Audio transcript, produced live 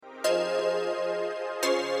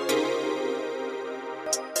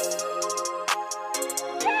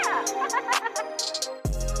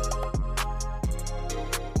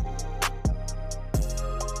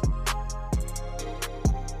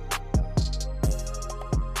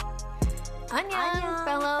Annyeong,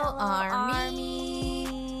 fellow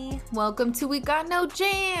army. Welcome to We Got No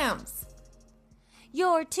Jams.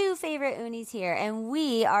 Your two favorite unis here, and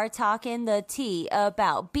we are talking the tea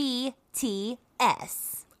about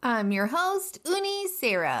BTS. I'm your host, Uni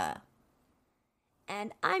Sarah.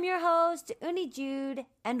 And I'm your host, Uni Jude,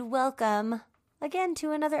 and welcome again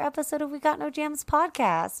to another episode of We Got No Jams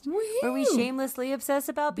podcast, where we shamelessly obsess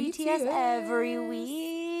about BTS every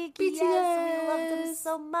week. BTS. Yes, we love them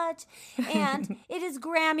so much. And it is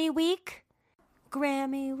Grammy week.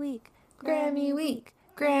 Grammy week. Grammy week.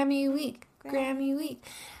 Grammy week. Grammy week.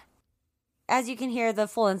 As you can hear, the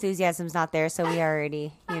full enthusiasm's not there, so we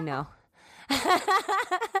already,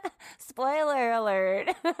 Spoiler alert.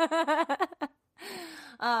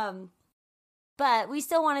 But we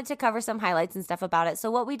still wanted to cover some highlights and stuff about it.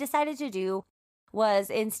 So what we decided to do was,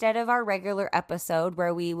 instead of our regular episode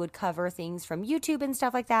where we would cover things from YouTube and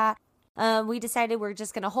stuff like that, we decided we're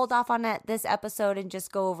just going to hold off on this episode and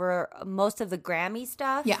just go over most of the Grammy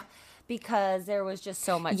stuff. Yeah. Because there was just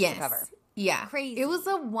so much to cover. Yeah. Crazy. It was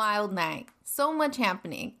a wild night. So much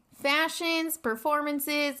happening. Fashions,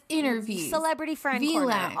 performances, interviews. Celebrity friend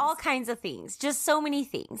corner. All kinds of things. Just so many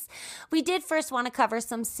things. We did first want to cover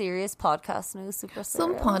some serious podcast news.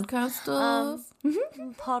 Some podcast stuff.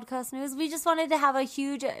 Podcast news. We just wanted to have a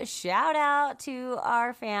huge shout out to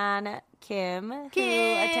our fan, Kim, who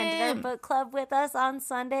attended our book club with us on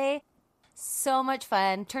Sunday. So much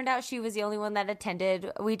fun. Turned out she was the only one that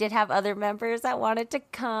attended. We did have other members that wanted to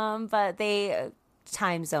come, but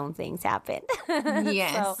time zone things happened.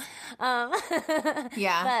 Yes. So,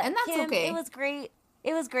 yeah, and that's Kim, okay. It was great.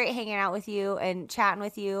 It was great hanging out with you and chatting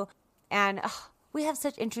with you. And we have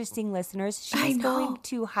such interesting listeners. She's going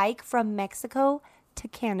to hike from Mexico to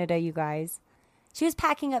Canada, you guys. She was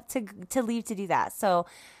packing up to leave to do that. So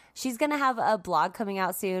she's going to have a blog coming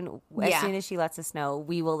out soon. As soon as she lets us know,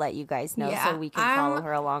 we will let you guys know so we can follow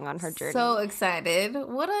her along on her journey. So excited.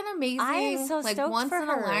 What an amazing, I am so stoked once for in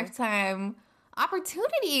her. a lifetime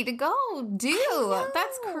opportunity to go do.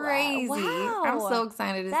 That's crazy. Wow. I'm so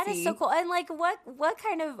excited to see. That is so cool. And what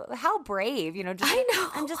kind of, how brave, I'm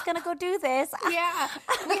just going to go do this. Yeah.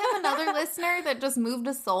 We have another listener that just moved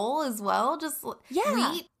to Seoul as well.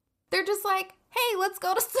 They're just like, hey, let's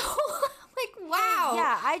go to Seoul. Like, wow.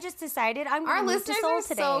 Yeah, I just decided I'm going to move to Seoul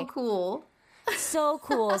today. So cool. So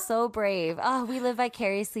cool, so brave. Oh, we live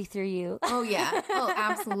vicariously through you. Oh, yeah. Oh,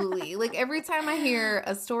 absolutely. Like, every time I hear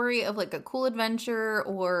a story of, like, a cool adventure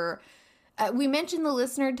or we mentioned the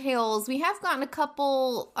listener tales, we have gotten a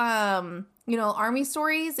couple, Army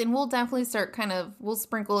stories, and we'll definitely start we'll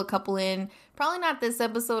sprinkle a couple in. Probably not this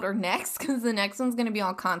episode or next, because the next one's going to be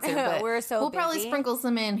on concert, but we'll probably sprinkle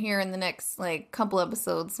some in here in the next, couple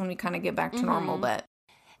episodes when we kind of get back to normal, but...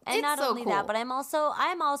 And it's not so only cool. that, but I'm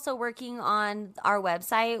also working on our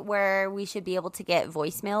website where we should be able to get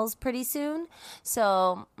voicemails pretty soon.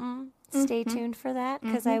 So stay tuned for that,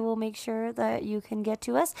 because I will make sure that you can get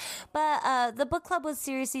to us. But the book club was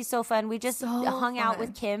seriously so fun. We just hung out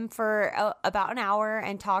with Kim for about an hour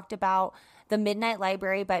and talked about The Midnight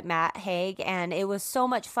Library by Matt Haig, and it was so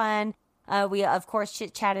much fun. We, of course,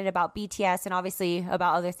 chit-chatted about BTS and obviously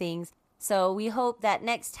about other things. So we hope that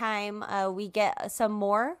next time we get some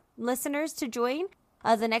more listeners to join.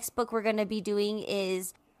 The next book we're going to be doing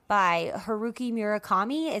is by Haruki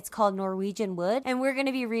Murakami. It's called Norwegian Wood. And we're going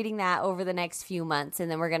to be reading that over the next few months.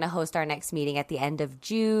 And then we're going to host our next meeting at the end of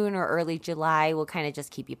June or early July. We'll kind of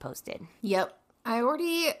just keep you posted. Yep. I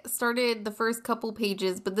already started the first couple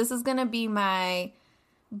pages, but this is going to be my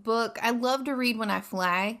book. I love to read when I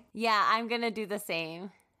fly. Yeah, I'm going to do the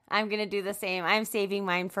same. I'm saving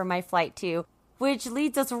mine for my flight too, which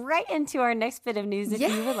leads us right into our next bit of news. If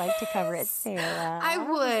you would like to cover it, Sarah. I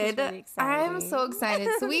would. Really I'm so excited.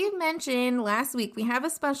 So we mentioned last week we have a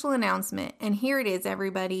special announcement, and here it is,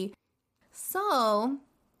 everybody. So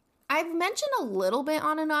I've mentioned a little bit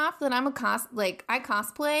on and off that I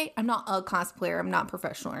cosplay. I'm not a cosplayer. I'm not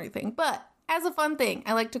professional or anything, but as a fun thing,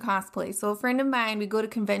 I like to cosplay. So a friend of mine, we go to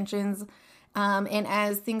conventions. And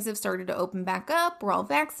as things have started to open back up, we're all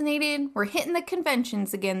vaccinated. We're hitting the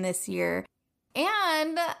conventions again this year.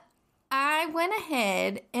 And I went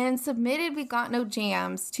ahead and submitted We Got No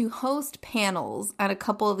Jams to host panels at a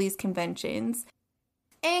couple of these conventions.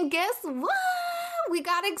 And guess what? We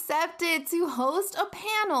got accepted to host a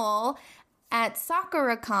panel at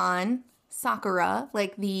SakuraCon. Sakura,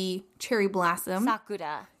 like the cherry blossom.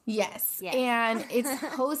 Sakura. Yes. And it's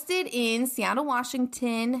hosted in Seattle,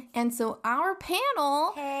 Washington. And so our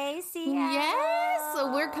panel... Hey, Seattle. Yes.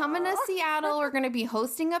 So we're coming to Seattle. We're going to be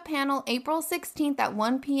hosting a panel April 16th at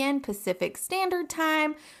 1 p.m. Pacific Standard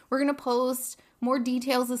Time. We're going to post more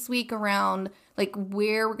details this week around like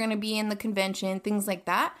where we're going to be in the convention, things like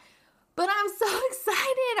that. But I'm so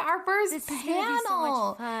excited. Our first This is panel. gonna be so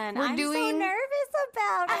much fun. I'm so nervous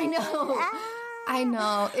about it. I know. I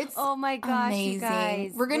know. It's oh my gosh, amazing. you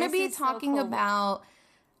guys. We're going to This be is so talking cool. about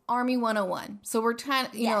Army 101. So we're trying,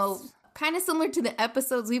 you know, kind of similar to the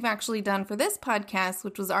episodes we've actually done for this podcast,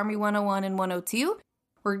 which was Army 101 and 102.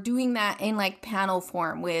 We're doing that in like panel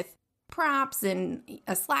form with props and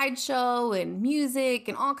a slideshow and music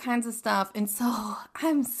and all kinds of stuff. And so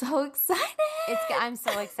I'm so excited. I'm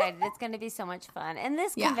so excited. It's going to be so much fun. And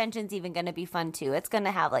this Yeah. convention's even going to be fun too. It's going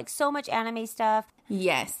to have like so much anime stuff.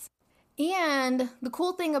 Yes. And the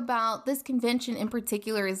cool thing about this convention in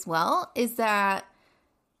particular as well is that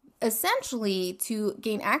essentially to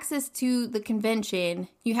gain access to the convention,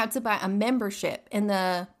 you have to buy a membership. And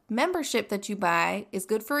the membership that you buy is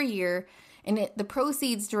good for a year. And the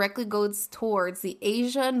proceeds directly goes towards the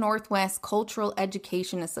Asia Northwest Cultural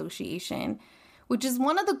Education Association, which is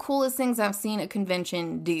one of the coolest things I've seen a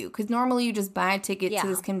convention do. Because normally you just buy a ticket to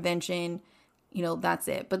this convention, you know, that's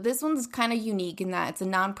it. But this one's kind of unique in that it's a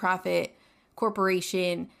nonprofit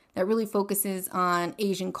corporation that really focuses on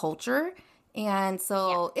Asian culture. And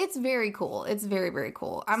so it's very cool. It's very, very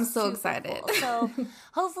cool. I'm so Super excited. cool. So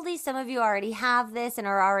hopefully some of you already have this and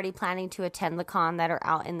are already planning to attend the con that are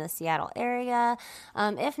out in the Seattle area.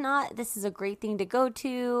 If not, this is a great thing to go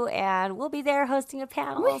to, and we'll be there hosting a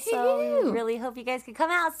panel. So we really hope you guys can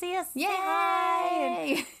come out, see us. Yay!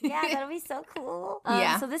 Hi. Yeah, that'll be so cool.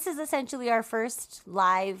 Yeah. So this is essentially our first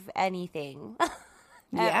live anything.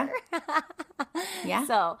 Yeah. Yeah.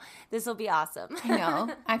 So this will be awesome. I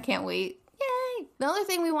know. I can't wait. Yay. The other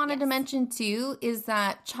thing we wanted to mention too is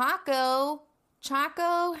that Chaco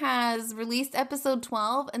has released episode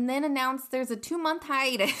 12 and then announced there's a 2-month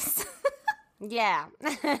hiatus. Yeah.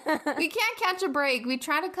 We can't catch a break. We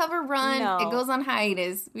try to cover Run, No. it goes on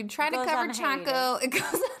hiatus. We try to goes cover on Chaco, it goes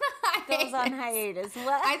on hiatus. Goes on hiatus.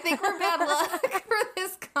 What? I think we're bad luck for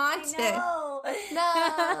this content.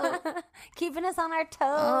 No. Keeping us on our toes.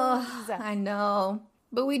 Oh, I know.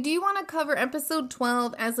 But we do want to cover episode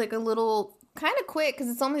 12 as like a little kind of quick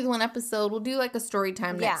because it's only one episode. We'll do like a story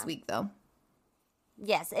time next week though.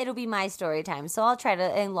 Yes, it'll be my story time, so I'll try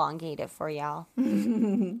to elongate it for y'all.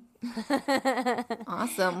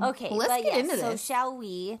 Awesome. Okay, well, let's get into so this. shall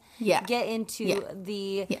we get into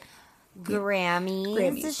the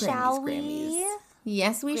Grammys, shall we?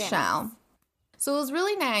 Yes, we shall. So it was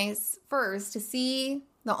really nice first to see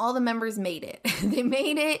that all the members made it. They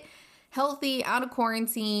made it healthy, out of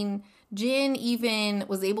quarantine. Jin even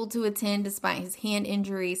was able to attend despite his hand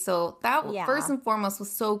injury. So that first and foremost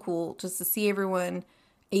was so cool just to see everyone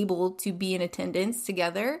able to be in attendance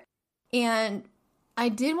together. And I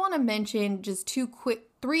did want to mention just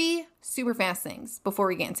three super fast things before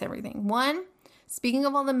we get into everything. One, speaking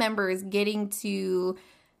of all the members getting to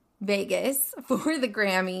Vegas for the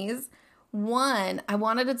Grammys, one, I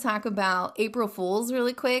wanted to talk about April Fool's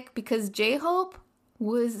really quick because J-Hope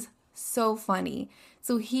was so funny.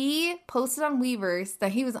 So he posted on Weverse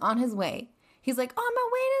that he was on his way. He's like, on my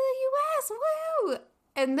way to the U.S., woo!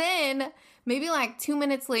 And then maybe like 2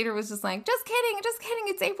 minutes later was just like, just kidding,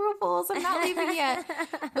 it's April Fool's, I'm not leaving yet.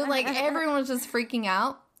 But like everyone was just freaking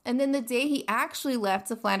out. And then the day he actually left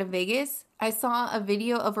to fly to Vegas, I saw a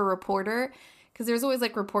video of a reporter, because there's always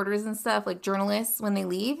like reporters and stuff, like journalists when they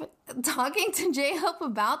leave, talking to J-Hope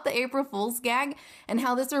about the April Fool's gag and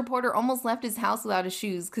how this reporter almost left his house without his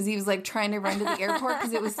shoes because he was like trying to run to the airport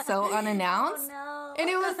because it was so unannounced. Oh, no. And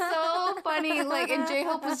it was so funny. Like, and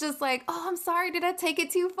J-Hope was just like, oh, I'm sorry, did I take it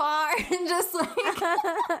too far? And just like,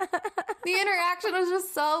 the interaction was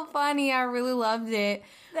just so funny. I really loved it.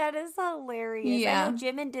 That is hilarious. Yeah. I know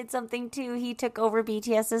Jimin did something too. He took over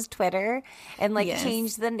BTS's Twitter and like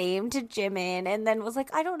changed the name to Jimin and then was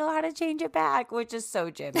like, I don't know how to change it back, which is so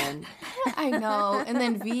Jimin. I know. And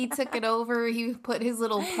then V took it over. He put his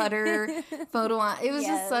little putter photo on. It was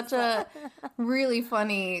just such a really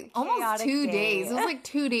funny, almost Chaotic 2 day. days. It was like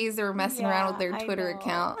 2 days they were messing around with their I Twitter know.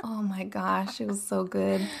 account. Oh my gosh, it was so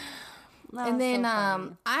good. And then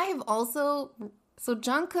I've also, so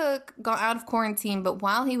Jungkook got out of quarantine, but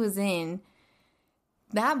while he was in,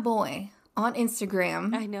 that boy on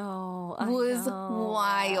Instagram I know. was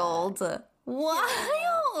wild.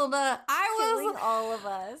 Wild. I Killing was all of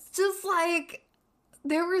us. just like,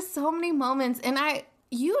 there were so many moments. And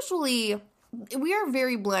we are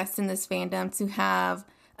very blessed in this fandom to have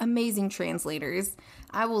amazing translators.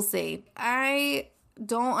 I will say, I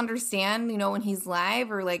don't understand, when he's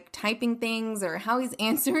live or like typing things or how he's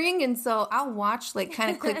answering. And so I'll watch, like kind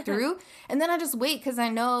of click through. And then I just wait because I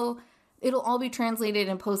know it'll all be translated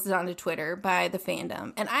and posted onto Twitter by the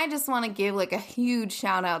fandom. And I just want to give like a huge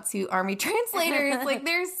shout out to Army translators. Like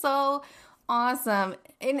they're so awesome.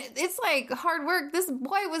 And it's like hard work. This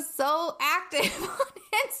boy was so active on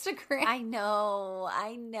Instagram. I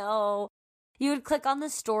know. You would click on the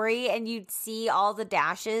story and you'd see all the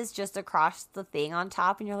dashes just across the thing on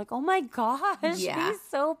top. And you're like, oh my gosh, he's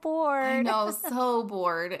so bored. I know, so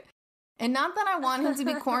bored. And not that I want him to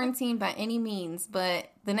be quarantined by any means,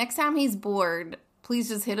 but the next time he's bored, please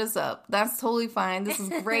just hit us up. That's totally fine. This is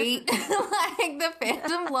great. Like, the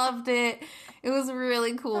fandom loved it. It was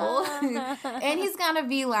really cool. And he's got a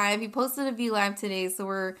V Live. He posted a V Live today, so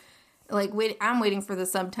we're like, I'm waiting for the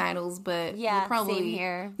subtitles, but same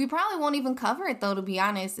here. We probably won't even cover it, though, to be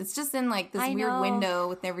honest. It's just in, like, this weird window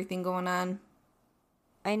with everything going on.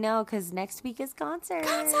 I know, because next week is concert.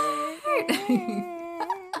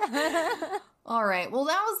 All right. Well,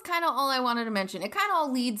 that was kind of all I wanted to mention. It kind of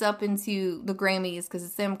all leads up into the Grammys because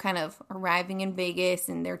it's them kind of arriving in Vegas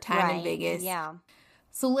and their time in Vegas. Yeah.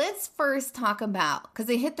 So let's first talk about, because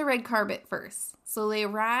they hit the red carpet first. So they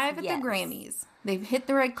arrive at the Grammys. They've hit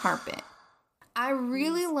the red carpet. I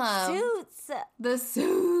really love the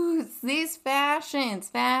suits. These fashions.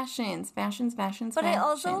 But I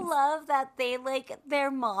also love that they, like, their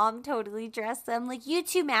mom totally dressed them. Like, you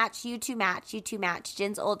two match.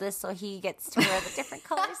 Jin's oldest, so he gets to wear the different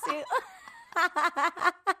color suit.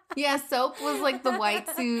 Yeah, Soap was like the white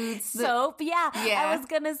suits. Soap, yeah. I was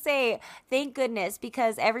going to say, thank goodness,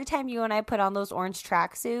 because every time you and I put on those orange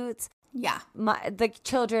tracksuits, the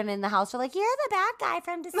children in the house are like, you're the bad guy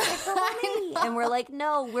from Despicable Me. And we're like,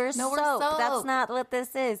 no, we're Soap. That's not what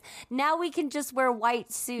this is. Now we can just wear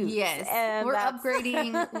white suits. Yes. And we're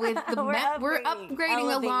upgrading with the we're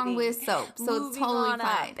upgrading along with Soap. So moving it's totally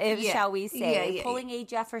fine. Shall we say. Pulling a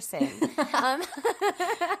Jefferson.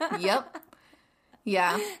 Yep.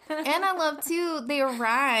 Yeah. And I love, too, they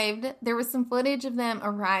arrived. There was some footage of them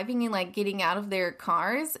arriving and, like, getting out of their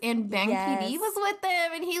cars. And Bang PD was with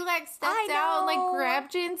them. And he, like, stepped out and, like,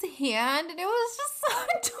 grabbed Jin's hand. And it was just so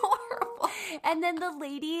adorable. And then the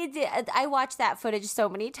lady, I watched that footage so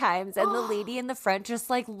many times. And the lady in the front just,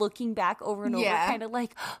 like, looking back over and over, kind of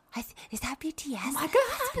like, is that BTS? Oh, my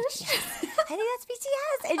gosh. I think that's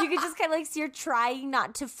BTS. And you can just kind of, like, see her trying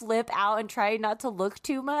not to flip out and trying not to look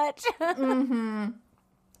too much. Mm-hmm.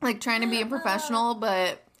 Like, trying to be a professional,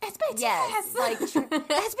 but it's BTS. Yes, like,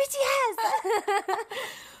 that's BTS.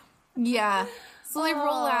 Yeah. So they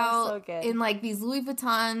roll out in, like, these Louis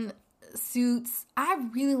Vuitton suits. I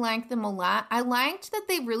really liked them a lot. I liked that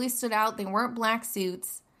they really stood out. They weren't black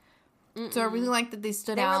suits. So I really liked that they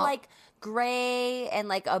stood out. They were, like, gray and,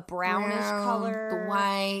 like, a brownish color. The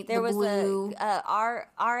white, there was blue.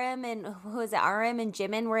 RM and, who was it? RM and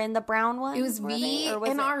Jimin were in the brown ones? It was V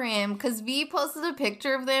and RM, because V posted a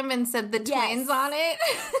picture of them and said the twins on it.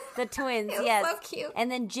 The twins, it was so cute.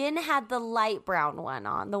 And then Jin had the light brown one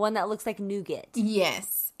on, the one that looks like nougat.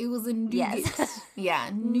 Yes. It was a nougat. Yes. Yeah,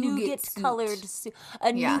 nougat colored suit.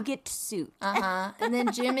 Nougat suit. And then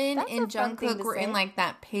Jimin and Jungkook were in, like,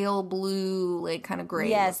 that pale blue, like, kind of gray.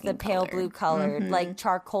 Yes, the pale blue colored, like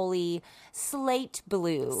charcoaly slate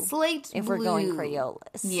blue. If we're going Creole.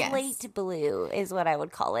 Slate blue is what I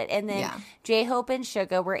would call it. And then J-Hope and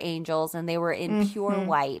Suga were angels, and they were in pure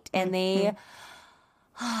white. And they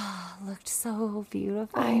looked so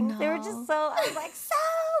beautiful. I know. They were just so, I was like,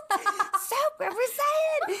 Soap, represent.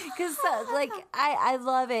 Because, like, I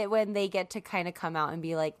love it when they get to kind of come out and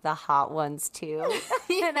be, like, the hot ones, too.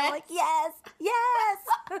 And I'm like, yes.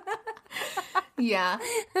 Yeah.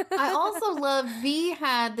 I also love V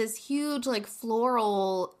had this huge, like,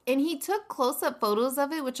 floral, and he took close-up photos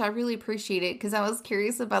of it, which I really appreciated because I was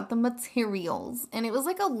curious about the materials. And it was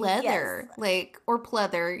like a leather, like, or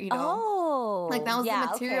pleather, you know. Oh. Like, that was the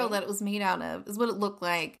material that it was made out of, is what it looked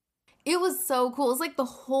like. It was so cool. It was like the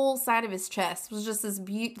whole side of his chest was just this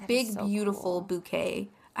big, beautiful bouquet.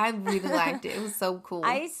 I really liked it. It was so cool.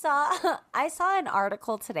 I saw an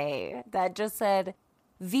article today that just said,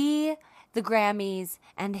 V, the Grammys,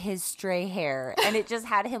 and his stray hair. And it just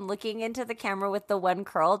had him looking into the camera with the one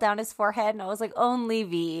curl down his forehead. And I was like, only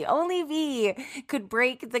V could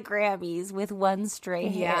break the Grammys with one stray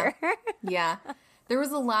hair. Yeah. There was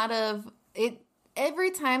a lot of it. Every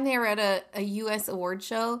time they were at a U.S. award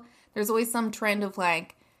show, there's always some trend of,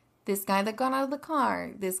 like, this guy that got out of the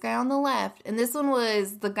car, this guy on the left. And this one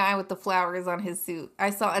was the guy with the flowers on his suit.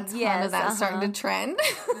 I saw a ton of that starting to trend.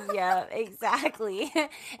 Yeah, exactly.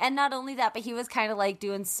 And not only that, but he was kind of, like,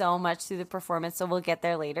 doing so much through the performance, so we'll get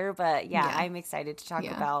there later. But, I'm excited to talk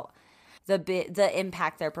about the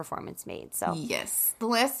impact their performance made. So yes. The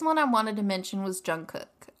last one I wanted to mention was Jungkook.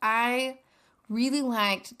 I really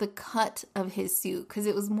liked the cut of his suit because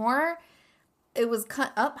it was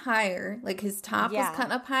cut up higher, like his top was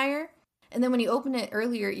cut up higher. And then when you opened it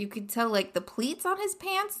earlier, you could tell like the pleats on his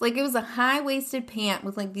pants. Like it was a high-waisted pant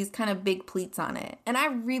with like these kind of big pleats on it. And I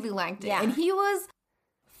really liked it. Yeah. And he was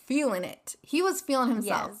feeling it. He was feeling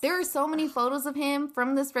himself. Yes. There are so many photos of him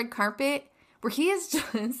from this red carpet where he is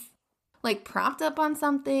just like propped up on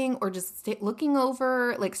something or just looking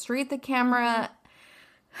over like straight at the camera.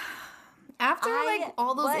 After like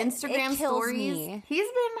all those Instagram stories,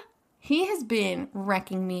 he has been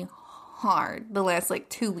wrecking me hard the last like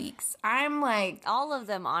 2 weeks. I'm like all of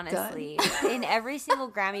them, honestly, in every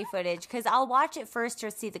single Grammy footage, because I'll watch it first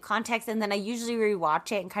to see the context, and then I usually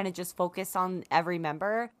rewatch it and kind of just focus on every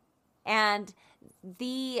member. And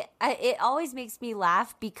it always makes me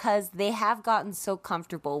laugh because they have gotten so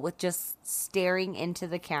comfortable with just staring into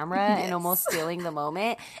the camera and almost stealing the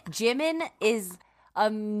moment. Jimin is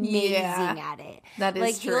amazing at it. That is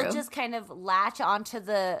like true. He'll just kind of latch onto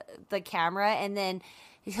the camera, and then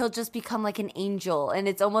he'll just become like an angel, and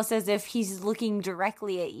it's almost as if he's looking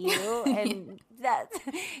directly at you, and that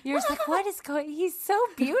you're just like, what is going? He's so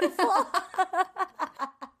beautiful.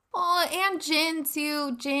 Oh, and Jin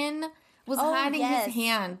too. Jin was hiding his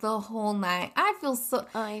hand the whole night. I feel so.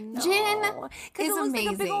 I know. Jin is amazing.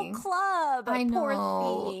 Like a big old club. I know.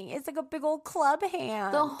 Poor thing. It's like a big old club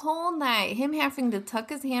hand. The whole night, him having to tuck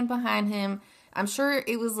his hand behind him. I'm sure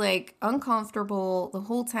it was like uncomfortable the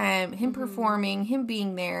whole time. Him performing, him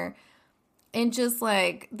being there, and just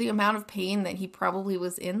like the amount of pain that he probably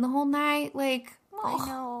was in the whole night. Like, I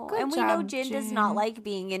know. And we know Jin does not like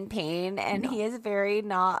being in pain, and he is very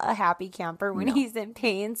not a happy camper when he's in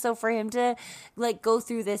pain. So for him to like go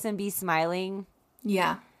through this and be smiling.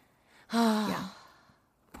 Yeah. Yeah.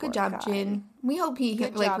 Good job, Jin. We hope he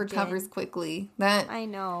recovers quickly. That I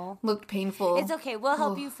know looked painful. It's okay. We'll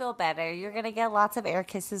help you feel better. You're gonna get lots of air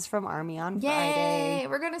kisses from Army on Friday.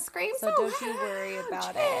 We're gonna scream. So don't you worry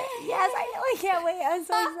about it. Yes, I know. I can't wait. I'm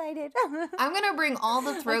so excited. I'm gonna bring all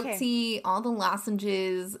the throat tea, all the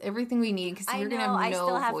lozenges, everything we need because you're gonna have no I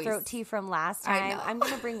still have voice. Throat tea from last time. I'm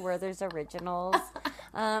gonna bring Werther's Originals.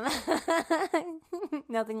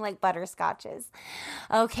 Nothing like butterscotches.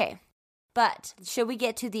 Okay. But should we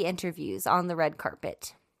get to the interviews on the red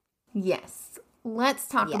carpet? Yes. Let's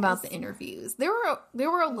talk about the interviews. There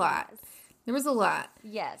were a lot. There was a lot.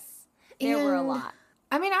 Yes. There were a lot.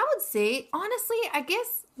 I mean, I would say, honestly, I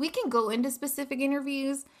guess we can go into specific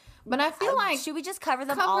interviews, but I feel like... Should we just cover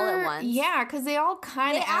them all at once? Yeah, because they all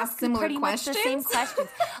kind of ask similar pretty questions. Much the same questions.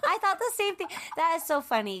 I thought the same thing. That is so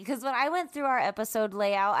funny, because when I went through our episode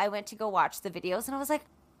layout, I went to go watch the videos, and I was like,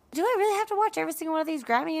 do I really have to watch every single one of these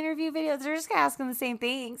Grammy interview videos? They're just asking the same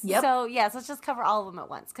things. Yep. So, yes, let's just cover all of them at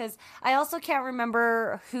once. Because I also can't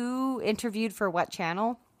remember who interviewed for what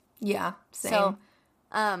channel. Yeah, same.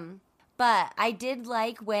 So, but I did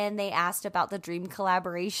like when they asked about the dream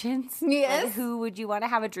collaborations. Yes. Like, who would you want to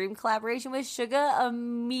have a dream collaboration with? Suga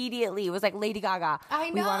immediately was like, Lady Gaga.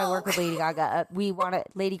 I know. We want to work with Lady Gaga.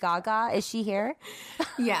 Lady Gaga. Is she here?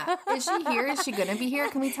 Yeah. Is she here? Is she going to be here?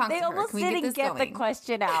 Can we talk to her? They almost didn't get the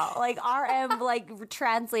question out. Like, RM, like,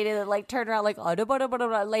 translated it, like, turned around, like,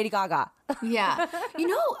 Lady Gaga. Yeah. You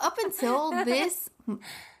know, up until this...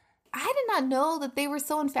 I did not know that they were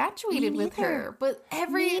so infatuated with her. But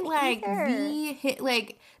every V hit,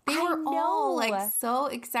 like they were all like so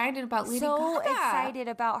excited about Lady Gaga. So excited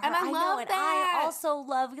about her. And I love and that. I also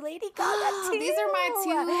love Lady Gaga too. These are my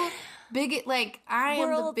two biggest. Like I am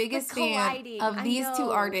the biggest fan of these two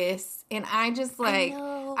artists, and I just like.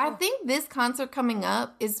 I think this concert coming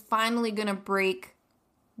up is finally gonna break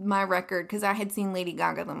my record because I had seen Lady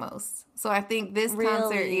Gaga the most. So I think this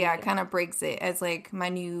concert, kind of breaks it as like my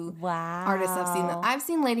new artist I've seen. I've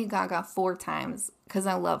seen Lady Gaga 4 times because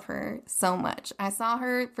I love her so much. I saw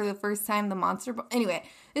her for the first time, the Monster Ball. Anyway,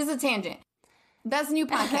 this is a tangent. That's a new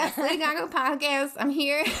podcast. Lady Gaga podcast. I'm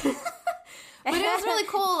here. But it was really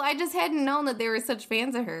cool. I just hadn't known that they were such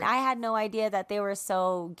fans of her. I had no idea that they were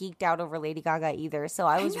so geeked out over Lady Gaga either. So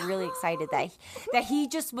I was really excited that he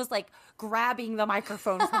just was like grabbing the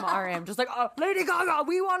microphone from RM, just like, oh, Lady Gaga,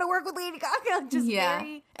 we want to work with Lady Gaga. Just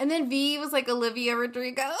very... And then V was like Olivia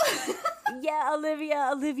Rodrigo. Yeah,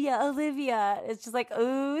 Olivia. It's just like,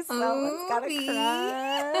 ooh, someone's got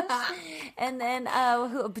a crush. And then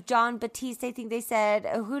John Batiste, I think they said,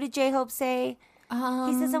 who did J-Hope say?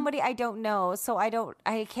 He said somebody I don't know, so I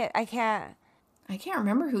can't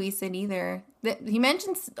remember who he said either. He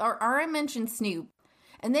mentioned, or RM mentioned Snoop.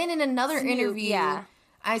 And then in another interview,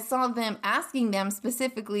 I saw them asking them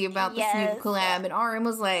specifically about the Snoop collab, and RM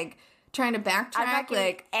was like trying to backtrack,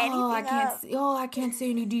 like, I can't say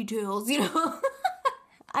any details, you know.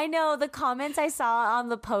 I know the comments I saw on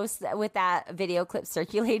the post with that video clip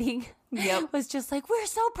circulating was just like, we're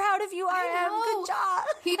so proud of you, RM. Good job.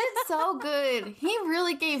 He did so good. He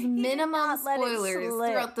really gave minimum spoilers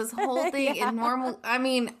throughout this whole thing in normal. I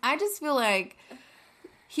mean, I just feel like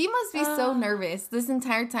he must be so nervous this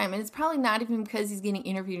entire time. And it's probably not even because he's getting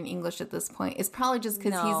interviewed in English at this point. It's probably just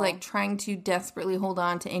because he's like trying to desperately hold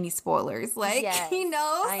on to any spoilers. Like, he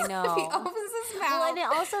knows. I know. If he opens his mouth. Well, and it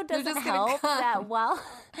also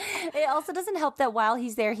doesn't help that while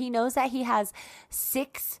he's there, he knows that he has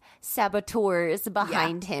 6 saboteurs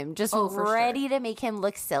behind him, just ready to make him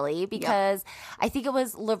look silly, because I think it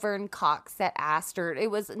was Laverne Cox that asked her.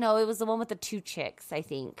 It was the one with the 2 chicks, I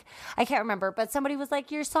think. I can't remember, but somebody was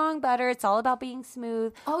like, your song better. It's all about being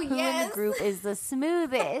smooth. Oh, Who in the group is the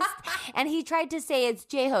smoothest? And he tried to say it's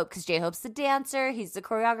J-Hope, because J-Hope's the dancer, he's the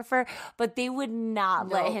choreographer, but they would not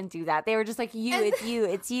let him do that. They were just like,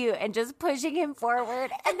 it's you, and just pushing him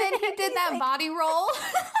forward. And then he did that body roll.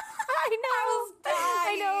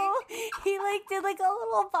 I know. He like did like a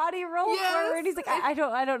little body roll forward. He's like, I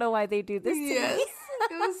don't know why they do this to me. It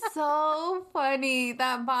was so funny,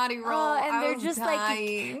 that body roll. And they're just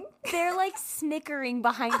dying. Like they're like snickering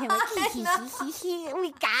behind him, like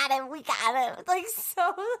we got him. Like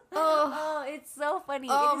so. It's so funny.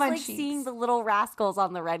 It's like seeing the little rascals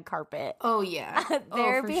on the red carpet. Oh yeah,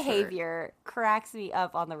 their behavior cracks me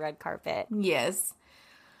up on the red carpet. Yes.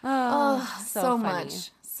 So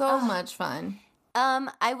much. So much fun.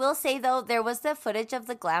 I will say though, there was the footage of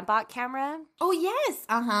the Glambot camera. Oh yes.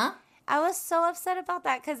 I was so upset about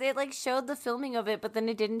that because it like showed the filming of it, but then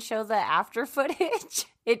it didn't show the after footage.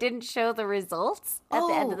 It didn't show the results at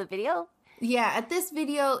the end of the video. Yeah, at this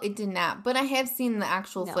video it did not, but I have seen the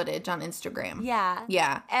actual footage on Instagram.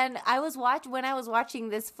 Yeah. And when I was watching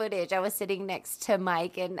this footage, I was sitting next to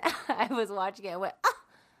Mike and I was watching it and went,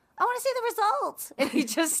 I want to see the results. And he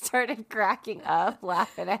just started cracking up,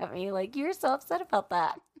 laughing at me like, you're so upset about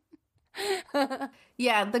that.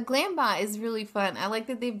 Yeah, the Glambot is really fun. I like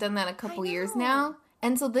that they've done that a couple years now.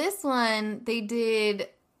 And so this one, they did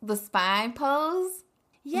the spy pose,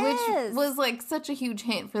 which was like such a huge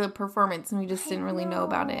hint for the performance, and we just didn't really know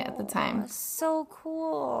about it at the time. So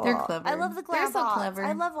cool. They're clever. I love the Glambot. They're so clever.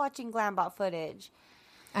 I love watching Glambot footage.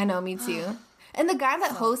 I know, me too. And the guy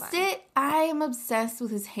that hosts it, I am obsessed with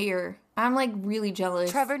his hair. I'm like really jealous.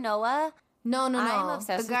 Trevor Noah? No. I'm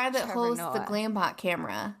obsessed the guy with that Trevor hosts Noah. the Glambot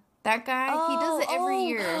camera. That guy, he does it every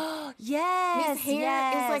year. Yes, his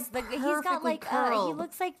hair is like perfectly he's got like curled. he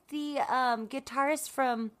looks like the guitarist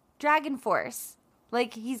from Dragon Force.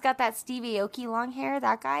 Like he's got that Stevie Aoki long hair.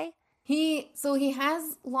 That guy. He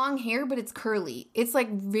has long hair, but it's curly. It's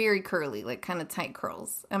like very curly, like kind of tight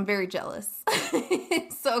curls. I'm very jealous.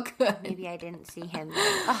 It's so good. Maybe I didn't see him.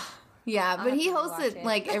 Yeah, but he hosts it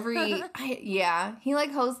like every. He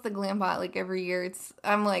like hosts the Glambot like every year.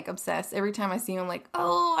 I'm like obsessed. Every time I see him, I'm like,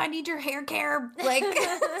 oh, I need your hair care like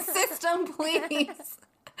system, please.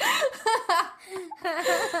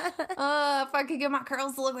 If I could get my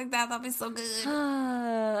curls to look like that, that'd be so good.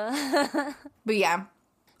 But yeah.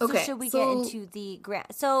 Okay. So should we get into the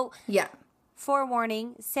So yeah.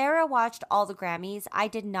 Forewarning: Sarah watched all the Grammys. I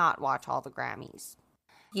did not watch all the Grammys.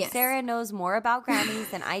 Yes. Sarah knows more about Grammys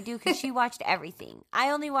than I do because she watched everything.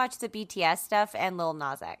 I only watched the BTS stuff and Lil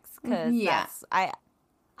Nas X because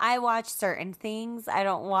I watch certain things.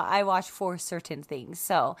 I watch for certain things.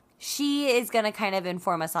 So she is going to kind of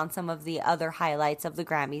inform us on some of the other highlights of the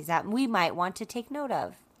Grammys that we might want to take note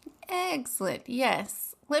of. Excellent.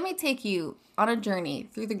 Yes. Let me take you on a journey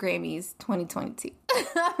through the Grammys 2022.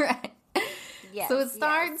 All right. Yes. So it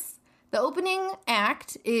starts, the opening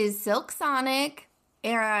act is Silk Sonic.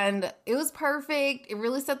 And it was perfect. It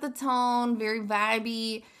really set the tone, very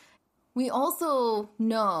vibey. We also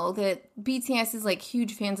know that BTS is like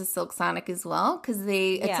huge fans of Silk Sonic as well because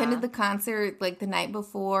they attended the concert like the night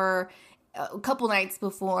before, a couple nights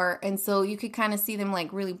before. And so you could kind of see them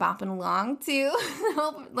like really bopping along to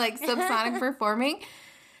like Silk Sonic performing.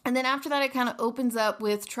 And then after that, it kind of opens up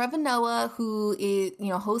with Trevor Noah, who is,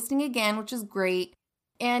 hosting again, which is great.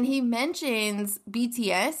 And he mentions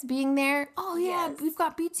BTS being there. Oh, yeah, we've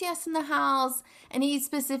got BTS in the house. And he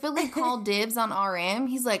specifically called dibs on RM.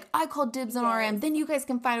 He's like, I called dibs on RM. Then you guys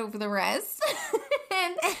can fight over the rest.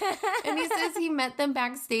 and he says he met them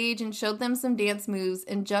backstage and showed them some dance moves.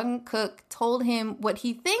 And Jungkook told him what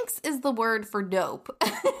he thinks is the word for dope.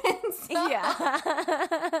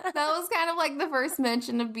 That was kind of like the first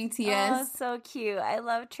mention of BTS. Oh, so cute. I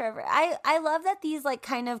love Trevor. I love that these like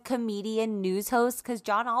kind of comedian news hosts, because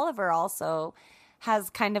John Oliver also has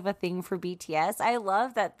kind of a thing for BTS. I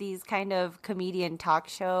love that these kind of comedian talk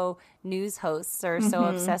show news hosts are so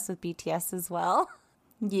obsessed with BTS as well.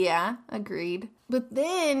 Yeah, agreed. But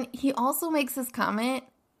then he also makes this comment.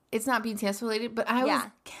 It's not BTS related, but I was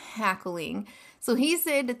cackling. So he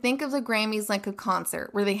said to think of the Grammys like a concert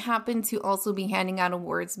where they happen to also be handing out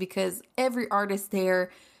awards because every artist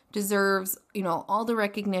there deserves, all the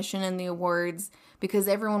recognition and the awards because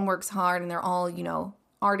everyone works hard and they're all,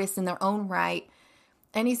 artists in their own right.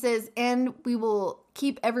 And he says, and we will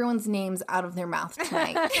keep everyone's names out of their mouth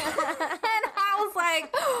tonight. And I was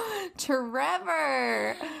like,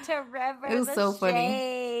 Trevor. It was so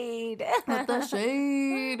funny. With the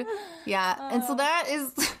shade. Yeah. And so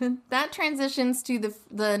that transitions to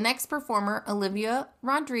the next performer, Olivia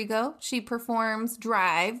Rodrigo. She performs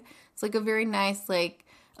Drive. It's like a very nice, like,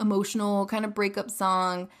 emotional kind of breakup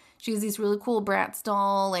song. She has these really cool Bratz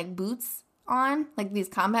doll, like, boots on, like these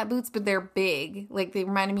combat boots, but they're big. Like, they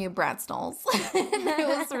reminded me of Bratz dolls. It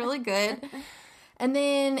was really good. And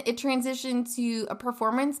then it transitioned to a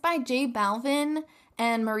performance by J Balvin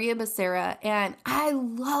and Maria Becerra, and I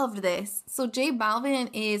loved this. So J Balvin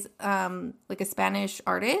is like a Spanish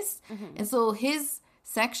artist, and so his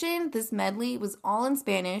section, this medley, was all in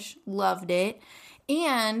Spanish. Loved it.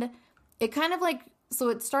 And it kind of like, so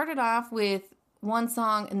it started off with one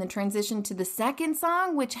song and then transitioned to the second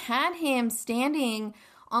song, which had him standing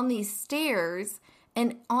on these stairs,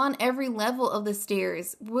 and on every level of the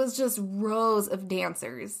stairs was just rows of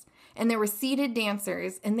dancers, and there were seated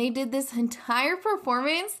dancers, and they did this entire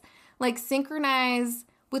performance like synchronized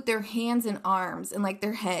with their hands and arms and like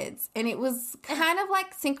their heads, and it was kind of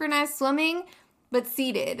like synchronized swimming but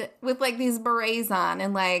seated with like these berets on,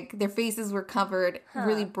 and like their faces were covered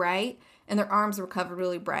really bright and their arms were covered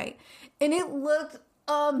really bright. And it looked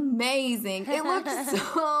amazing. It looked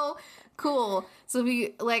so cool. So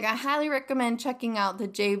I highly recommend checking out the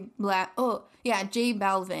J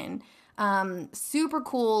Balvin. Super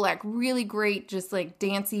cool, like really great, just like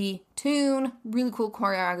dancey tune, really cool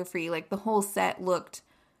choreography. Like the whole set looked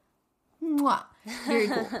very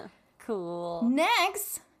cool. Cool.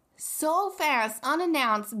 Next, so fast,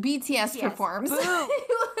 unannounced, BTS performs. It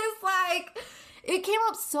was like, it came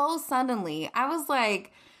up so suddenly. I was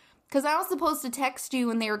like, because I was supposed to text you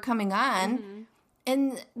when they were coming on,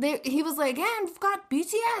 and he was like, yeah, we've got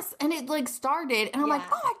BTS, and it like started, and I'm like,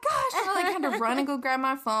 oh my gosh, and I like had to run and go grab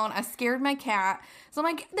my phone. I scared my cat, so I'm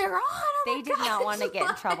like, they're on. They did not want to get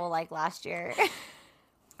in trouble like last year.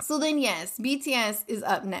 So then, yes, BTS is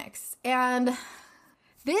up next, and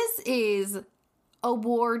this is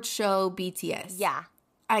award show BTS. Yeah,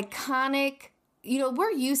 iconic. We're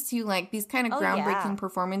used to like these kind of groundbreaking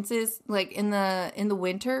performances, like in the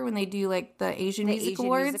winter when they do like the Asian Music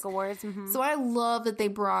Awards. So I love that they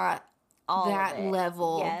brought that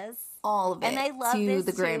level, all of it, and I love to this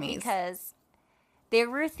the Grammys too because there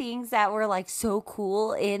were things that were like so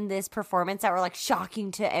cool in this performance that were like shocking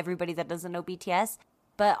to everybody that doesn't know BTS.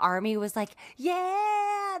 But Army was like,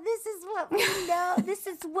 yeah, this is what we know. This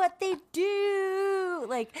is what they do.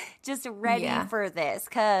 Like, just ready for this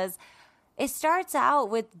because it starts out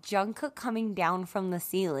with Jungkook coming down from the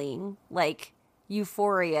ceiling, like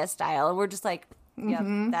Euphoria style. And we're just like,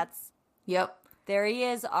 yep, there he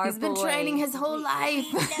is, our He's been training his whole life.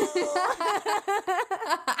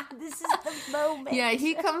 This is the moment. Yeah,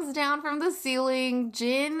 he comes down from the ceiling.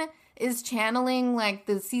 Jin is channeling like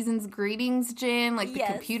the season's greetings, Jin, like the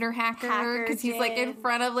computer hacker, because he's like in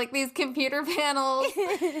front of like these computer panels.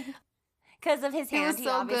 Because of his hand, he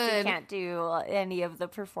obviously can't do any of the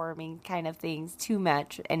performing kind of things too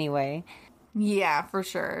much anyway. Yeah, for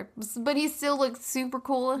sure. But he still looked super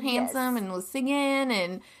cool and handsome and was singing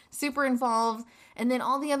and super involved. And then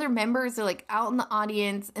all the other members are like out in the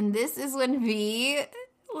audience. And this is when V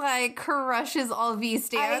like crushes all V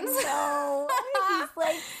stands. I know. He's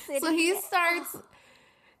like sitting so he starts...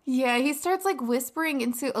 Yeah, he starts like whispering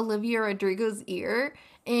into Olivia Rodrigo's ear.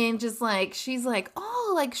 And just like, she's like,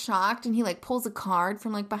 oh, like shocked. And he like pulls a card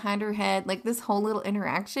from like behind her head. Like this whole little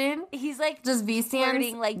interaction. He's like just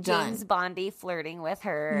flirting, like James Bondy flirting with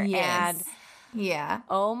her. Yes. And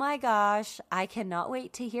oh my gosh, I cannot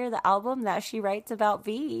wait to hear the album that she writes about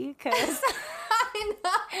V. Because I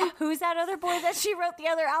know. Who's that other boy that she wrote the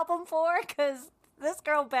other album for? Because this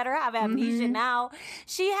girl better have amnesia now.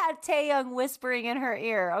 She had Taeyong whispering in her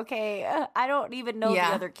ear. Okay, I don't even know the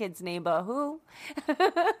other kid's name, but who?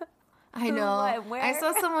 I know. I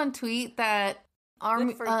saw someone tweet that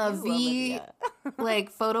V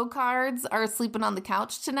like photo cards are sleeping on the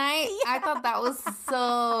couch tonight. I thought that was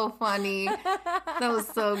so funny. That was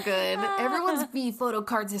so good. Everyone's V photo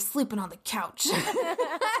cards are sleeping on the couch.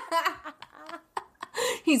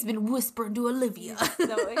 He's been whispering to Olivia.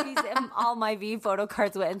 So all my V photo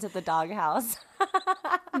cards went into the doghouse.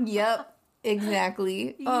 Yep.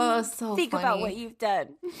 Exactly. Oh, so Think funny. about what you've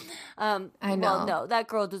done. I know. Well, no, that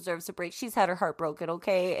girl deserves a break. She's had her heart broken,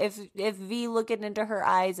 okay? If V looking into her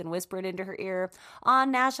eyes and whispering into her ear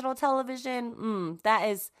on national television,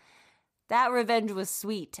 that revenge was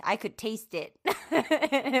sweet. I could taste it.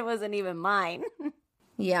 It wasn't even mine.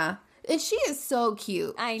 Yeah. And she is so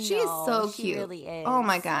cute. I know. She is so She cute. really is. Oh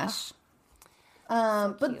my gosh.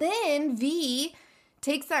 But then V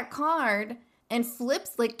takes that card and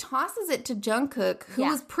flips, like tosses it to Jungkook, who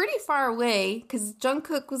was pretty far away because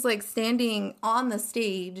Jungkook was like standing on the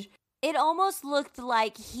stage. It almost looked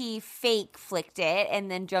like he fake flicked it and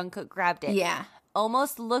then Jungkook grabbed it. Yeah.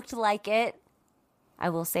 Almost looked like it. I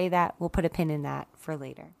will say that. We'll put a pin in that for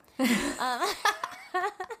later.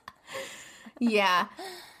 Yeah.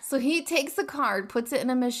 So he takes the card, puts it in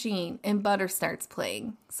a machine, and Butter starts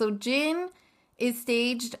playing. So Jin is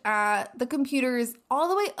staged at the computers all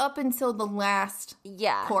the way up until the last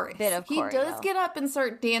chorus. Bit of he choreo. does get up and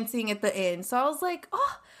start dancing at the end. So I was like,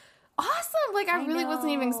 oh, awesome. Like, I really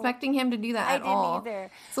wasn't even expecting him to do that at all. I didn't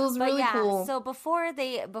either. So it was really cool. So before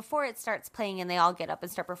it starts playing and they all get up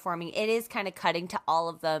and start performing, it is kind of cutting to all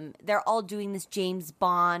of them. They're all doing this James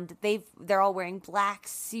Bond. They're all wearing black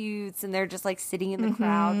suits and they're just like sitting in the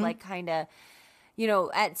crowd, like kind of, you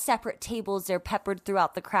know, at separate tables. They're peppered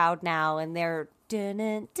throughout the crowd now, and they're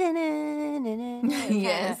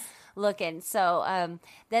Yes. looking. So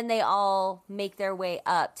then they all make their way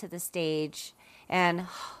up to the stage, and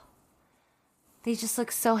they just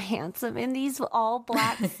look so handsome in these all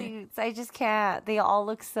black suits. I just can't. They all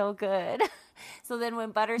look so good. So then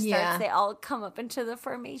when Butter starts, they all come up into the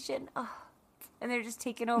formation. Oh, and they're just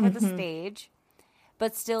taking over the stage,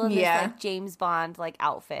 but still in this like James Bond like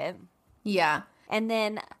outfit. Yeah. And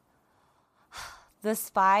then the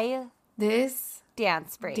spy This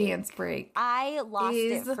dance break. I lost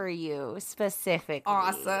it for you specifically.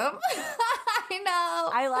 Awesome. I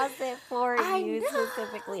know. I lost it for you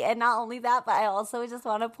specifically. And not only that, but I also just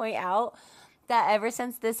want to point out that ever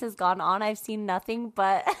since this has gone on, I've seen nothing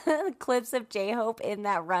but clips of J-Hope in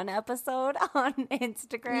that Run episode on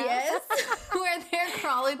Instagram. Yes. Where they're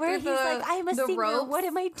crawling Where through he's like, I'm a singer. ropes. What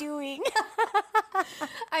am I doing?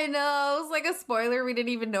 I know. It was like a spoiler we didn't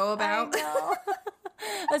even know about. I know.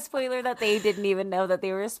 A spoiler that they didn't even know that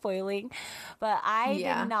they were spoiling. But I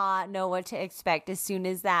did not know what to expect as soon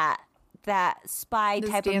as that spy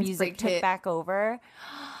type of music took back over.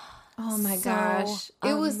 Oh my gosh.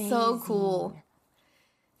 It was so cool.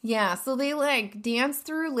 Yeah, so they like dance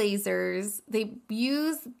through lasers. They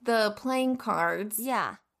use the playing cards.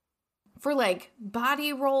 Yeah. For like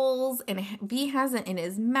body rolls, and V has it in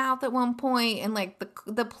his mouth at one point, and like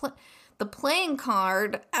the playing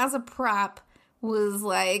card as a prop was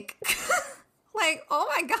like like,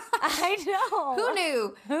 oh my gosh. I know. Who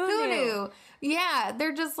knew? Who knew? Yeah,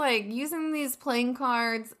 they're just like using these playing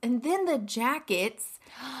cards, and then the jackets.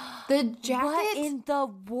 The jacket what in the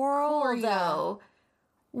world choreo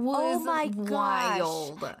was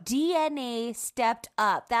wild. DNA stepped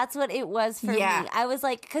up. That's what it was for me. I was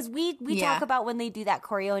like, because we talk about when they do that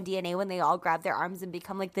choreo in DNA, when they all grab their arms and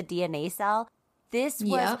become like the DNA cell. This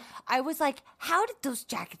was, I was like, how did those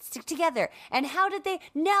jackets stick together? And how did they,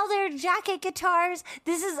 now they're jacket guitars.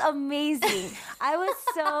 This is amazing. I was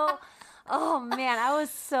so, oh man, I was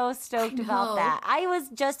so stoked about that. I was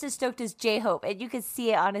just as stoked as J-Hope, and you could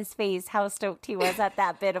see it on his face how stoked he was at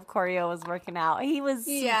that bit of choreo was working out. He was,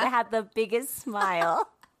 had the biggest smile.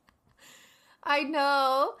 I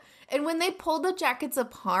know. And when they pulled the jackets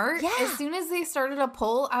apart, as soon as they started to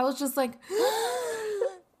pull, I was just like,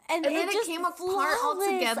 and then it came apart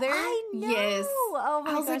altogether. I know. Yes. Oh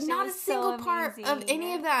my gosh. I was like, not a single part of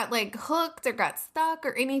any of that like hooked or got stuck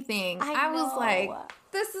or anything. I was like,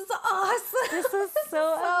 this is awesome. This is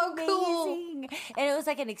so amazing. Cool. And it was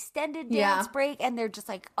like an extended dance break, and they're just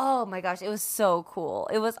like, oh my gosh, it was so cool.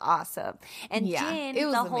 It was awesome. And Jin,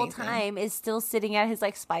 the whole time, is still sitting at his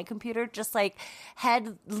like spy computer, just like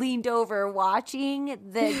head leaned over, watching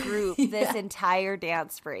the group this entire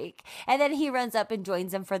dance break. And then he runs up and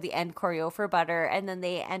joins them for the end choreo for Butter, and then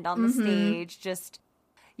they end on the stage, just,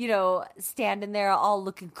 you know, standing there all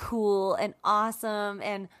looking cool and awesome.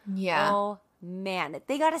 And oh man,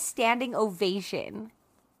 they got a standing ovation.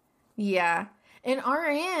 Yeah. And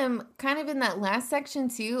RM, kind of in that last section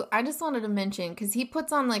too, I just wanted to mention, because he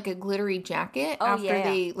puts on like a glittery jacket after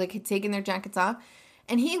they like had taken their jackets off.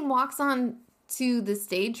 And he walks on to the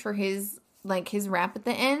stage for his rap at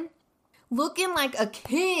the end, looking like a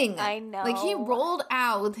king. I know. Like he rolled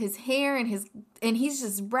out with his hair and he's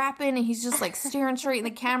just rapping, and he's just like staring straight in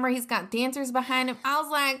the camera. He's got dancers behind him. I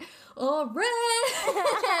was like, all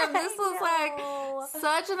right. This was like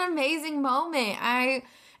such an amazing moment.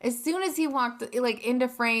 as soon as he walked like into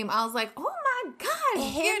frame, I was like, oh my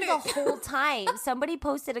gosh, Him the whole time. Somebody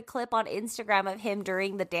posted a clip on Instagram of him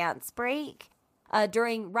during the dance break.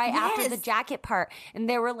 After the jacket part, and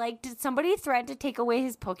they were like, did somebody threaten to take away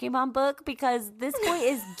his Pokemon book, because this boy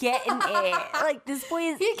is getting it. Like, this boy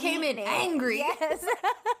is He came in angry. Yes.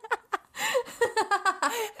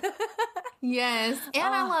 Yes, and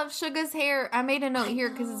I love Suga's hair. I made a note here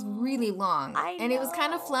because it's really long, and it was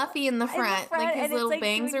kind of fluffy in the front, like his little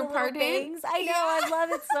bangs are parted. Bangs. I know, I love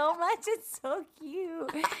it so much. It's so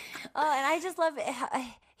cute. And I just love it.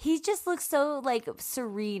 He just looks so like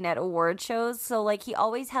serene at award shows. So like he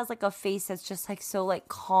always has like a face that's just like so like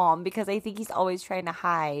calm, because I think he's always trying to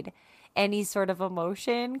hide any sort of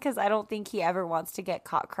emotion, because I don't think he ever wants to get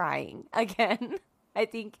caught crying again. I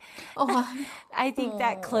think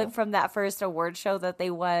that clip from that first award show that they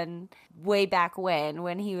won way back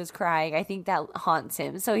when he was crying, I think that haunts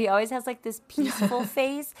him. So he always has like this peaceful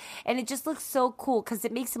face, and it just looks so cool because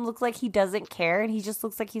it makes him look like he doesn't care, and he just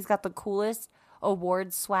looks like he's got the coolest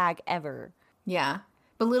award swag ever. Yeah.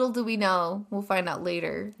 But little do we know, we'll find out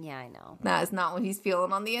later. Yeah, I know. That is not what he's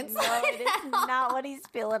feeling on the inside. No, it is not what he's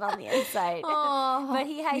feeling on the inside. Oh, but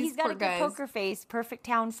he's got a good poker face. Perfect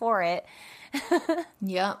town for it.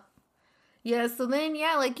 Yep. Yeah, so then,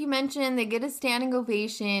 like you mentioned, they get a standing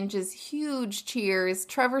ovation, just huge cheers.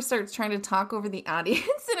 Trevor starts trying to talk over the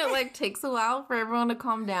audience, and it, like, takes a while for everyone to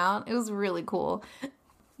calm down. It was really cool.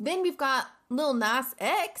 Then we've got Lil Nas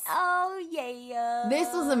X. Oh, yeah.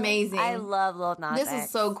 This was amazing. I love Lil Nas X. This is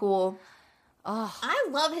so cool. Oh, I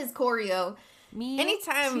love his choreo.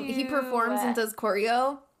 Anytime he performs and does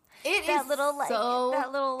choreo, that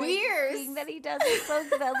little fierce. Thing that he does is so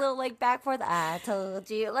good. That little like back forth. I told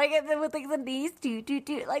you, like, and then with like the knees, do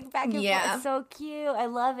like back and forth. It's so cute. I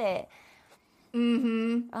love it.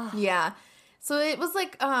 Mm-hmm. Oh. Yeah. So it was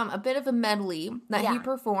like a bit of a medley that he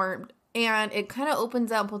performed, and it kind of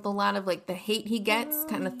opens up with a lot of like the hate he gets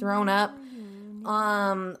kind of thrown up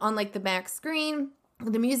on like the back screen.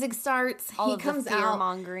 The music starts. All he of comes the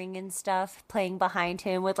fear-mongering and stuff playing behind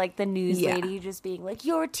him with like the news lady just being like,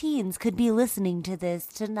 your teens could be listening to this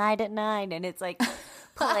tonight at 9, and it's like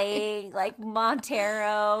playing like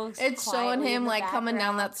Montero. It's showing him like coming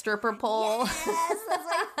down that stripper pole. Yes, that's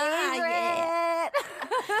my favorite.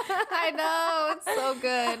 I know, it's so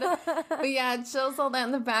good. But yeah, it shows all that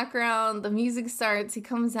in the background. The music starts. He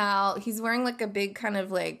comes out. He's wearing like a big kind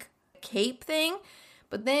of like cape thing,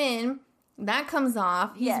 but then that comes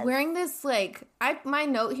off. He's wearing this like my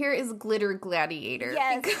note here is glitter gladiator.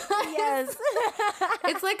 Yes.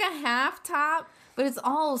 It's like a half top, but it's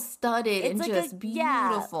all studded and like just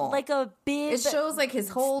beautiful. Like a big. It shows like his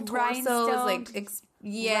whole torso is like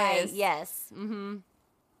yes. Right, yes. Mm-hmm.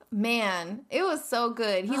 Man, it was so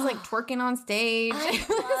good. He's like twerking on stage. I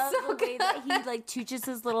love the way that he like chooches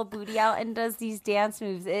his little booty out and does these dance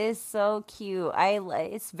moves. It is so cute.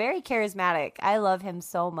 It's very charismatic. I love him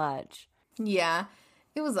so much. Yeah,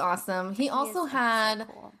 it was awesome. He also had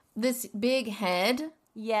this big head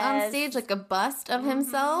on stage, like a bust of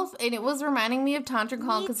himself, and it was reminding me of Todrick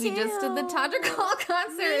Hall because we just did the Todrick Hall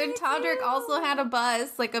concert, and Todrick also had a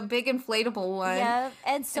bust, like a big inflatable one. Yeah,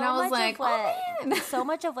 and I was like, so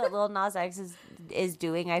much of what Lil Nas X is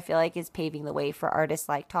doing, I feel like, is paving the way for artists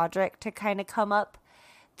like Todrick to kind of come up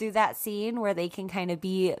through that scene where they can kind of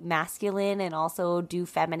be masculine and also do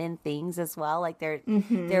feminine things as well. Like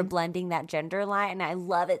they're blending that gender line, and I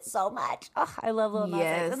love it so much. Oh, I love Lil Nas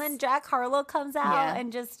X. And then Jack Harlow comes out,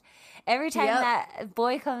 and just every time that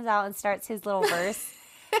boy comes out and starts his little verse,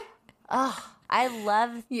 I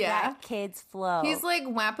love that kid's flow. He's like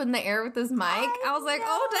whapping the air with his mic. I was like,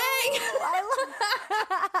 oh dang!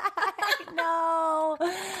 I know.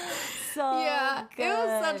 So good. It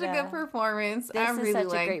was such a good performance. I really liked it. This is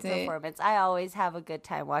such a great performance. I always have a good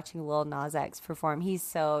time watching Lil Nas X perform. He's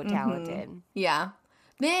so talented. Yeah.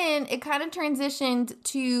 Then it kind of transitioned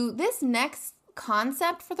to this next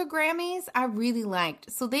concept for the Grammys I really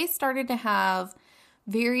liked. So they started to have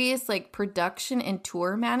various like production and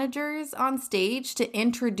tour managers on stage to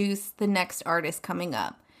introduce the next artist coming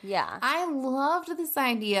up. Yeah. I loved this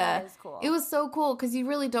idea. That was cool. It was so cool because you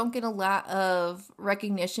really don't get a lot of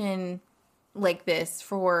recognition like this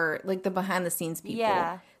for like the behind the scenes people.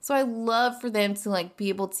 Yeah. So I love for them to like be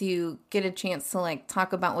able to get a chance to like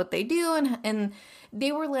talk about what they do, and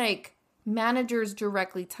they were like managers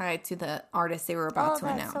directly tied to the artist they were about to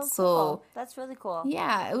announce. So cool. That's really cool.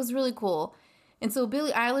 Yeah, it was really cool. And so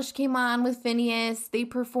Billie Eilish came on with Phineas. They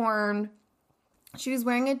performed. She was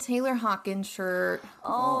wearing a Taylor Hawkins shirt.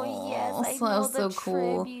 Oh yes, I know the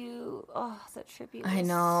tribute. Oh, the tribute. I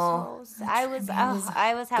know. So I was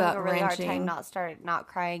having a really hard time not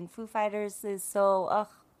crying. Foo Fighters is so.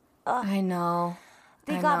 I know.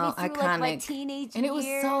 They I got know. me through Iconic. like my teenage and it was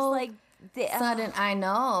years. so like sudden. I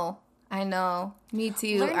know. Me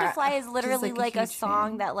too. Learn to Fly is just, literally like a huge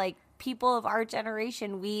song fan. that like people of our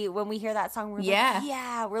generation, when we hear that song, we're Yeah. like,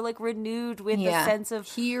 yeah, we're like renewed with Yeah. the sense of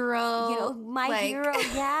hero. you know, my like- hero.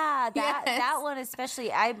 Yeah, that Yes. that one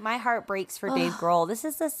especially. My heart breaks for Dave Grohl. This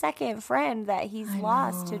is the second friend that he's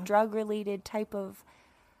lost to know. drug related type of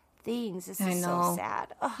things. This I is so know.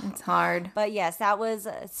 sad. Ugh. It's hard. But yes, that was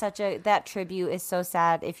that tribute is so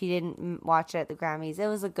sad. If you didn't watch it at the Grammys, it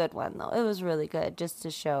was a good one though. It was really good just to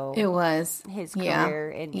show It was his Yeah. career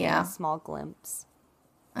in a small glimpse.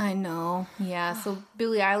 I know. Yeah. So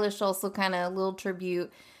Billie Eilish also kind of a little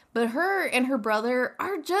tribute. But her and her brother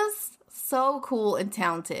are just so cool and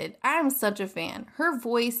talented. I'm such a fan. Her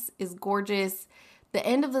voice is gorgeous. The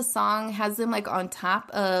end of the song has them like on top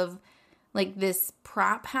of like this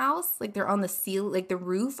prop house. Like they're on the like the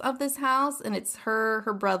roof of this house. And it's her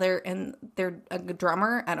brother, and they're a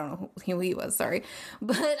drummer. I don't know who he was, sorry.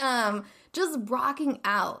 But just rocking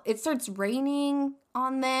out. It starts raining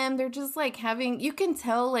on them. They're just like you can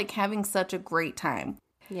tell like having such a great time.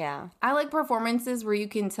 Yeah. I like performances where you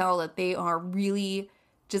can tell that they are really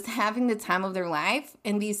just having the time of their life,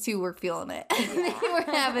 and these two were feeling it. They were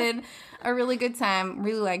having a really good time.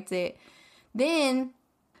 Really liked it. Then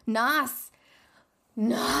Nas.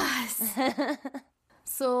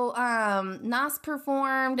 So Nas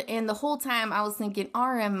performed, and the whole time I was thinking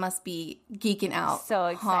RM must be geeking out.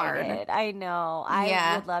 So hard. excited. I know. I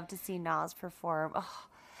Yeah. would love to see Nas perform. Oh,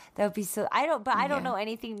 that would be so I don't know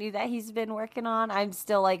anything new that he's been working on. I'm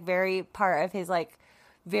still like very part of his like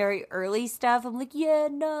very early stuff. I'm like, yeah,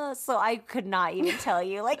 Nas. So I could not even tell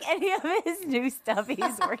you like any of his new stuff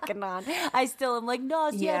he's working on. I still am like,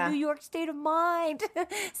 Nas, yeah, New York State of Mind.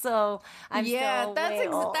 So I'm still way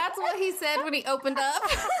old. That's what he said when he opened up.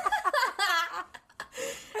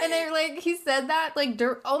 And they're like, he said that like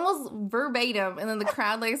almost verbatim, and then the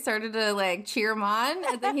crowd like started to like cheer him on,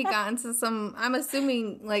 and then he got into some, I'm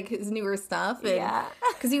assuming like his newer stuff, and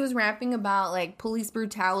because he was rapping about like police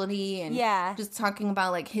brutality and just talking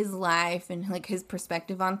about like his life and like his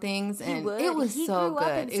perspective on things, and it was so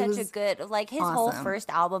good. He grew up in such a good like his whole first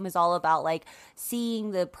album is all about like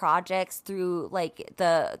seeing the projects through like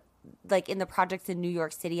in the projects in New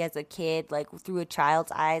York City as a kid, like through a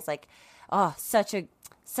child's eyes, like. Oh, such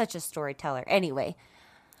a storyteller. Anyway,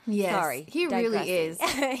 yes, sorry, he really is.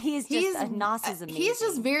 Nas is amazing. He's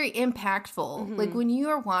just very impactful. Mm-hmm. Like when you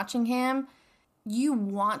are watching him, you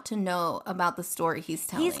want to know about the story he's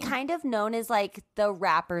telling. He's kind of known as like the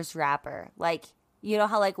rapper's rapper. Like you know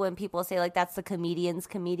how like when people say like that's the comedian's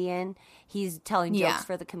comedian, he's telling jokes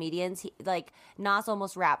for the comedians. Like Nas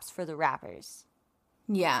almost raps for the rappers.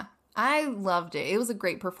 Yeah. I loved it. It was a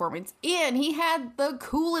great performance. And he had the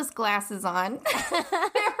coolest glasses on. They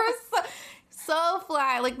were so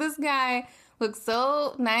fly. Like, this guy looked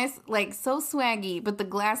so nice, like, so swaggy. But the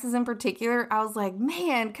glasses in particular, I was like,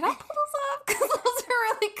 man, can I pull those off? Because those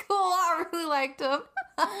are really cool. I really liked them.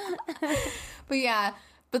 But, yeah.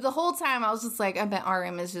 But the whole time, I was just like, I bet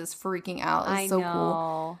RM is just freaking out. It's so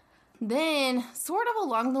cool. Then, sort of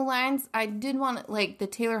along the lines, I did want, like, the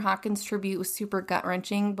Taylor Hawkins tribute was super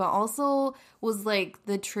gut-wrenching, but also was, like,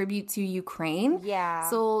 the tribute to Ukraine. Yeah.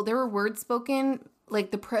 So there were words spoken, like,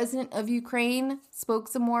 the president of Ukraine spoke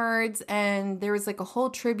some words, and there was, like, a whole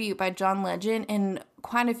tribute by John Legend and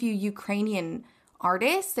quite a few Ukrainian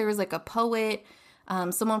artists. There was, like, a poet,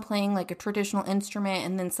 someone playing, like, a traditional instrument,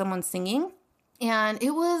 and then someone singing. And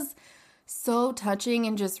it was so touching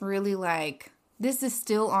and just really, like... this is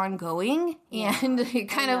still ongoing, and it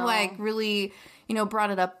kind of like really, you know, brought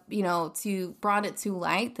it to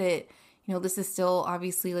light that, you know, this is still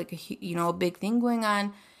obviously like a big thing going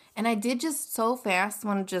on. And I did just so fast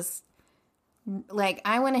want to just like,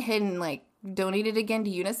 I went ahead and like donated again to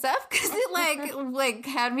UNICEF because it like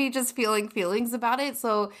had me just feeling feelings about it.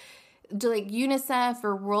 So to like UNICEF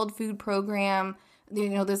or World Food Program, you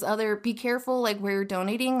know, there's other, be careful, like, where you're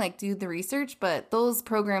donating, like, do the research, but those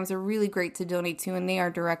programs are really great to donate to, and they are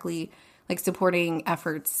directly, like, supporting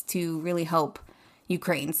efforts to really help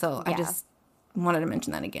Ukraine, so I just wanted to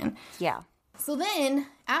mention that again. Yeah. So then,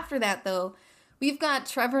 after that, though, we've got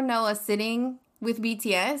Trevor Noah sitting with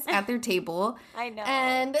BTS at their table. I know.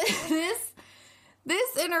 And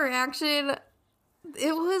this interaction,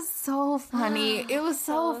 it was so funny. It was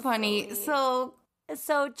so funny. Sweet.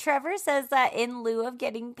 So Trevor says that in lieu of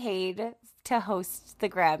getting paid to host the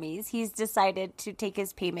Grammys, he's decided to take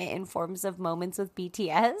his payment in forms of moments with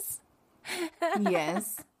BTS.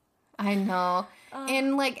 Yes, I know.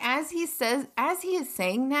 And like, as he is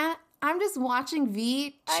saying that, I'm just watching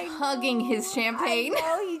V chugging his champagne. I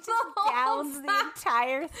know, he just downs the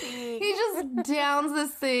entire thing. He just downs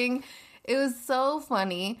this thing. It was so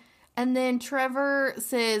funny. And then Trevor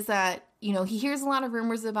says that, you know, he hears a lot of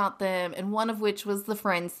rumors about them, and one of which was the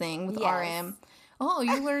Friends thing with RM. Oh,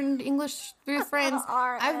 you learned English through Friends.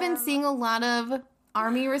 I've been seeing a lot of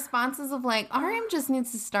Army responses of like, RM just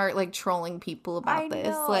needs to start like trolling people about this.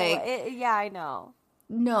 Know. Like, yeah, I know.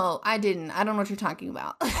 No, I didn't. I don't know what you're talking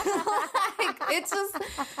about. Like, it's just,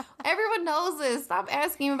 everyone knows this. Stop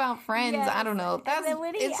asking about Friends. Yes. I don't know. That's,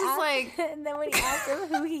 it's just like. And then when he asked him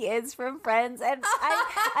who he is from Friends, and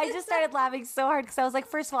I just started laughing so hard because I was like,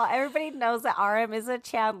 first of all, everybody knows that RM is a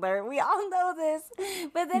Chandler. We all know this.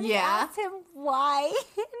 But then he asked him why. And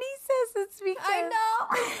he says it's because I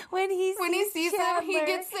know. when he sees Chandler, him, he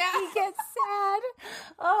gets sad. He gets sad.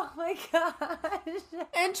 Oh my gosh.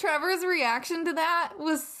 And Trevor's reaction to that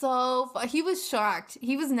was so fun. He was shocked.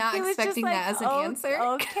 He was not expecting that as an answer.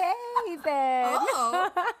 Okay, then. Oh.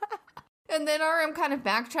 And then RM kind of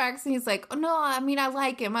backtracks and he's like, oh, no, I mean, I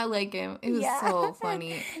like him. It was so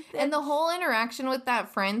funny. And the whole interaction with that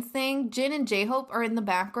Friends thing, Jin and J-Hope are in the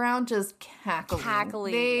background just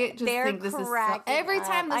cackling. They just think this is so... Every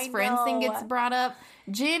time this Friends thing gets brought up,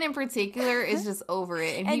 Jin in particular is just over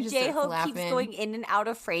it. And he just starts laughing. Keeps going in and out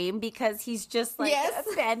of frame because he's just like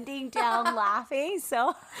bending down laughing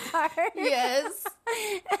so hard. Yes.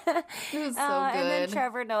 It was so good. And then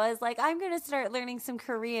Trevor Noah's like, I'm going to start learning some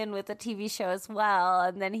Korean with the TV show as well.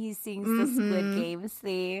 And then he sings the Squid Games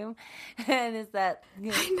theme. And is that...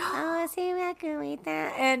 I know.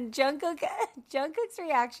 And Jungkook's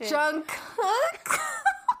reaction. Jungkook?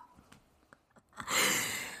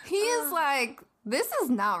 He is like... This is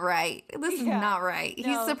not right. This is not right. No.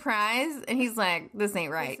 He's surprised, and he's like, this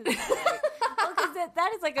ain't right. Well, because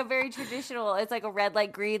that is like a very traditional, it's like a red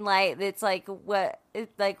light, green light. It's like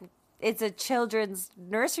it's a children's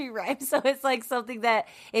nursery rhyme. So it's like something that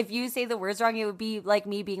if you say the words wrong, it would be like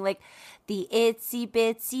me being like, the itsy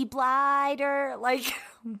bitsy blighter. Like,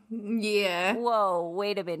 yeah. Whoa,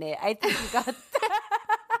 wait a minute. I think you got that.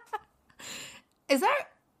 Is that,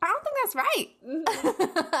 I don't think that's right.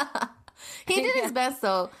 He did his best,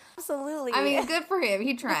 though. Absolutely. I mean, good for him.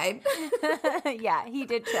 He tried. Yeah, he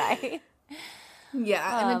did try.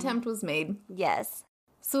 Yeah, an attempt was made. Yes.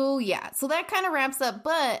 So that kind of wraps up.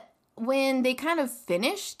 But when they kind of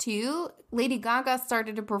finished, too, Lady Gaga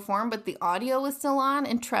started to perform, but the audio was still on,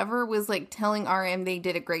 and Trevor was, like, telling RM they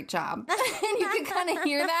did a great job. And you could kind of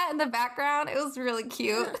hear that in the background. It was really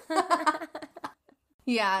cute.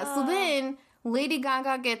 Yeah, so then... Lady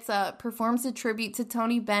Gaga gets up, performs a tribute to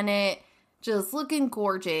Tony Bennett, just looking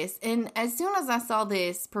gorgeous. And as soon as I saw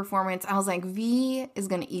this performance, I was like, V is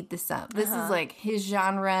going to eat this up. This is like his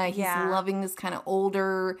genre. He's loving this kind of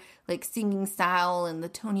older, like singing style and the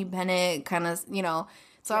Tony Bennett kind of, you know.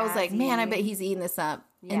 So I was like, man, I bet he's eating this up.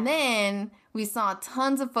 Yeah. And then we saw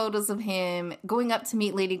tons of photos of him going up to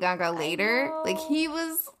meet Lady Gaga later. Like, he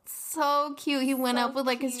was so cute. He went up with,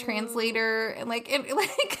 like, his translator. And, like,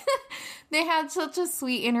 they had such a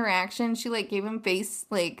sweet interaction. She, like, gave him face,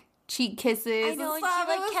 like, cheek kisses. I know, and she,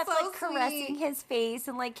 like, kept, like, caressing his face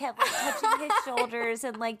and, like, kept, like, touching his shoulders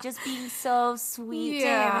and, like, just being so sweet to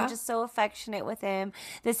him and just so affectionate with him.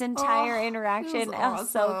 This entire interaction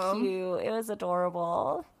was so cute. It was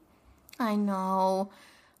adorable. I know.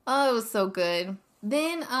 Oh, it was so good.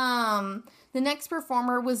 Then, the next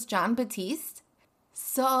performer was Jon Batiste.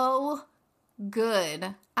 So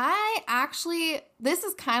good. This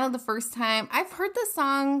is kind of the first time, I've heard this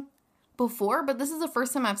song before, but this is the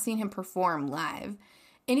first time I've seen him perform live.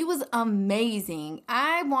 And it was amazing.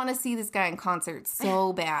 I want to see this guy in concert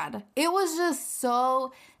so bad. It was just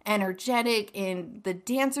so energetic, and the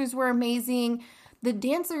dancers were amazing. There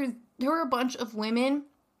were a bunch of women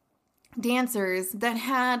dancers that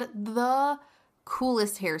had the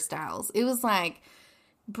coolest hairstyles. It was like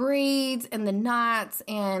braids and the knots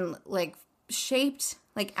and like shaped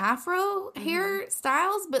like afro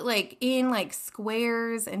hairstyles, but like in like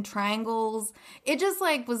squares and triangles. It just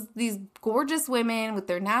like was these gorgeous women with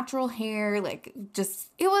their natural hair. Like, just,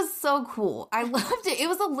 it was so cool. I loved it. It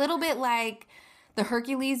was a little bit like the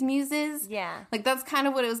Hercules Muses. Yeah. Like, that's kind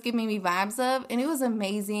of what it was giving me vibes of. And it was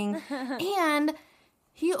amazing. And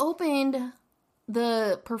he opened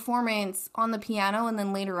the performance on the piano, and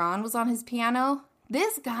then later on was on his piano.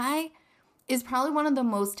 This guy is probably one of the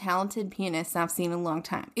most talented pianists I've seen in a long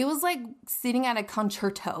time. It was like sitting at a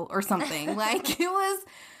concerto or something. Like, it was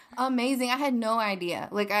amazing. I had no idea.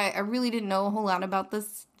 Like, I really didn't know a whole lot about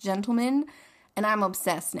this gentleman, and I'm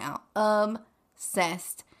obsessed now.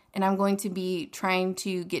 Obsessed. And I'm going to be trying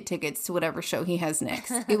to get tickets to whatever show he has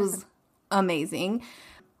next. It was amazing.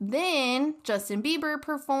 Then Justin Bieber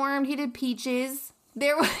performed. He did Peaches.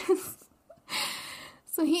 There was...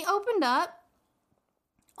 So he opened up,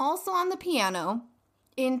 also on the piano,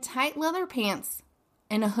 in tight leather pants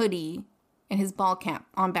and a hoodie and his ball cap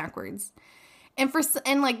on backwards.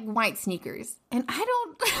 And like white sneakers. And I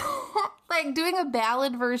don't... like doing a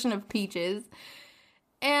ballad version of Peaches.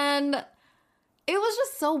 And it was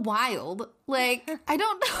just so wild. Like, I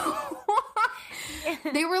don't know why.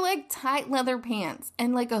 They were like tight leather pants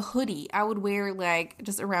and like a hoodie I would wear like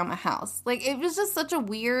just around my house. Like, it was just such a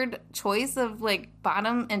weird choice of like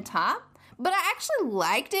bottom and top. But I actually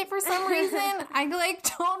liked it for some reason. I like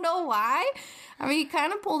don't know why. I mean, he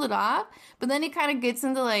kind of pulled it off, but then he kind of gets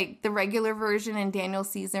into like the regular version, and Daniel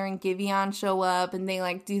Caesar and Giveon show up, and they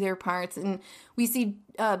like do their parts, and we see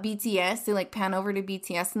BTS. They like pan over to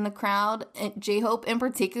BTS in the crowd, and J-Hope in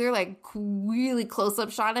particular, like really close up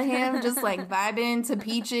shot of him, just like vibing to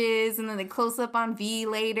Peaches, and then they close up on V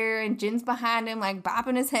later, and Jin's behind him like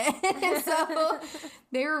bopping his head. So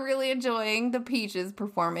they were really enjoying the Peaches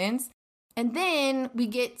performance. And then we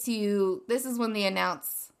get to, this is when they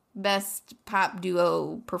announce Best Pop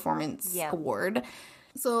Duo Performance Award.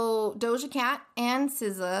 So Doja Cat and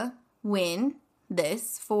SZA win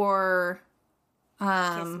this for Kiss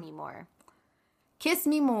Me More. Kiss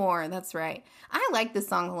Me More, that's right. I like this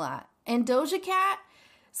song a lot. And Doja Cat,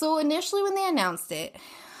 so initially when they announced it,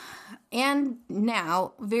 and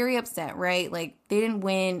now, very upset, right? Like, they didn't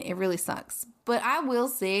win. It really sucks. But I will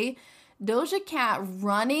say, Doja Cat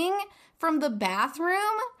running from the bathroom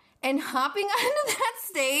and hopping onto that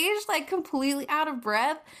stage, like, completely out of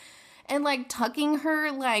breath, and, like, tucking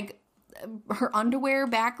her, like, her underwear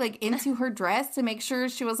back, like, into her dress to make sure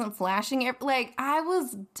she wasn't flashing it. Like, I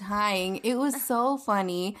was dying. It was so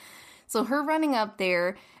funny. So her running up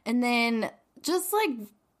there, and then just,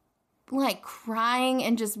 like crying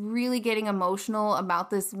and just really getting emotional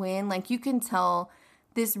about this win. Like, you can tell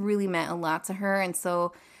this really meant a lot to her. And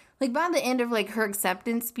so, like, by the end of, like, her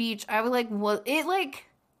acceptance speech, I was like, well,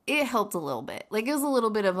 it helped a little bit. Like, it was a little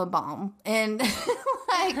bit of a balm. And,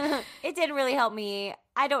 like... It didn't really help me.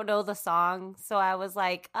 I don't know the song. So I was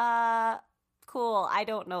like, cool. I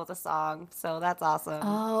don't know the song. So that's awesome.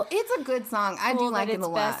 Oh, it's a good song. I do like it a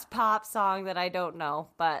lot. It's best pop song that I don't know.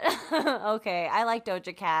 But, okay. I like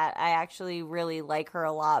Doja Cat. I actually really like her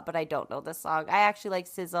a lot, but I don't know this song. I actually like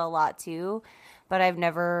SZA a lot, too. But I've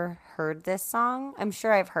never heard this song. I'm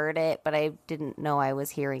sure I've heard it, but I didn't know I was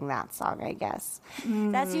hearing that song, I guess.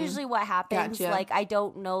 That's usually what happens. Gotcha. Like, I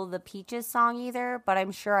don't know the Peaches song either, but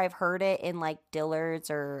I'm sure I've heard it in, like,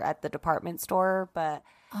 Dillard's or at the department store, but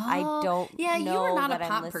I don't know you are not that a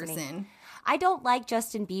pop I'm listening. person. I don't like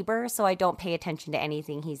Justin Bieber, so I don't pay attention to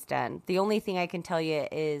anything he's done. The only thing I can tell you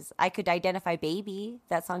is I could identify Baby,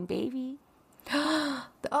 that song Baby.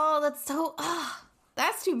 Oh, that's so...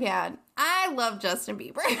 that's too bad. I love Justin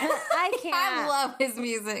Bieber. I can't. I love his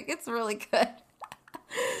music. It's really good.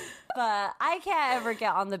 But I can't ever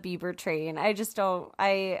get on the Bieber train. I just don't.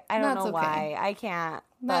 I don't That's know okay. why. I can't.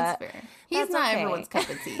 That's fair. He's not everyone's cup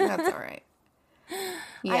of tea. That's all right.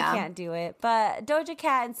 Yeah. I can't do it. But Doja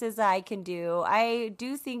Cat and SZA I can do. I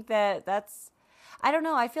do think that's... I don't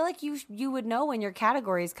know. I feel like you would know when your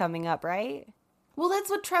category is coming up, right? Well, that's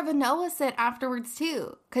what Trevor Noah said afterwards,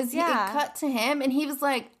 too. Because it cut to him, and he was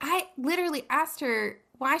like, I literally asked her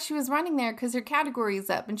why she was running there because her category is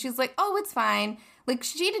up. And she's like, oh, it's fine. Like,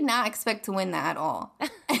 she did not expect to win that at all.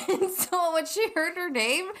 And so when she heard her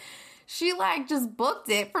name, she, like, just booked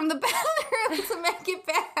it from the bathroom to make it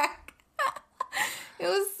back. It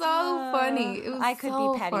was so funny. It was I could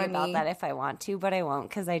so be petty funny about that if I want to, but I won't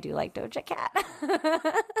because I do like Doja Cat.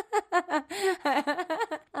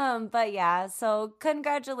 But yeah, so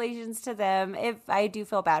congratulations to them. If I do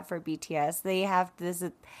feel bad for BTS, they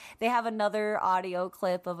have another audio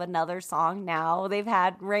clip of another song now. They've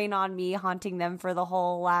had Rain on Me haunting them for the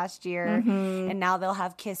whole last year, and now they'll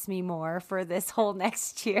have Kiss Me More for this whole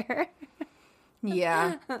next year.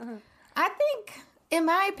 Yeah. I think, in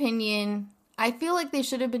my opinion, I feel like they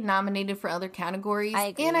should have been nominated for other categories. I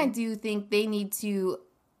agree. And I do think they need to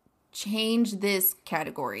change this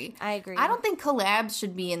category. I agree. I don't think collabs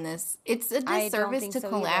should be in this. It's a disservice to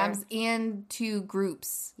collabs and to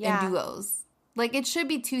groups and duos. Like, it should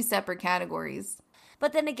be two separate categories.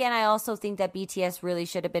 But then again, I also think that BTS really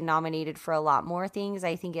should have been nominated for a lot more things.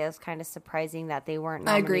 I think it was kind of surprising that they weren't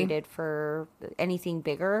nominated for anything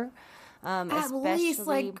bigger. At least,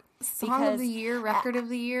 like, Song of the Year, Record of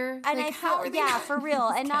the Year. And like, I feel, for real.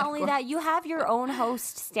 And not only that, you have your own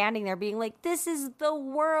host standing there being like, this is the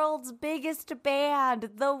world's biggest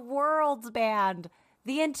band, the world's band,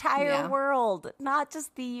 the entire world, not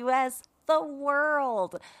just the U.S., the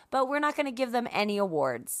world. But we're not going to give them any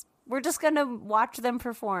awards. We're just going to watch them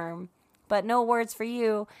perform. But no awards for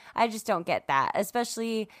you. I just don't get that.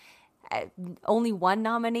 Especially only one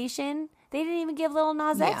nomination. They didn't even give Lil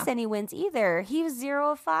Nas X any wins either. He was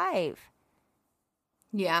 0 of 5.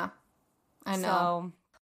 Yeah, I know. So,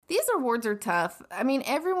 these awards are tough. I mean,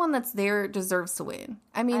 everyone that's there deserves to win.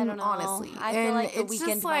 I mean, I don't know. honestly. I feel and like The it's Weeknd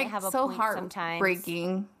just might like have a so point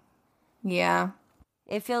heartbreaking. Yeah.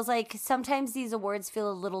 it feels like sometimes these awards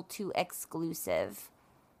feel a little too exclusive.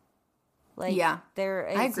 Like, Yeah,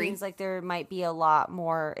 I agree. Seems like there might be a lot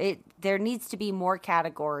more. There needs to be more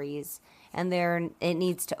categories, and it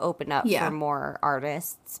needs to open up for more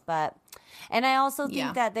artists. And I also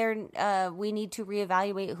think that we need to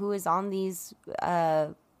reevaluate who is on these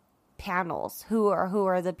panels. Who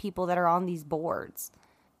are the people that are on these boards?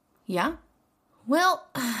 Yeah. Well,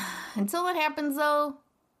 until it happens, though,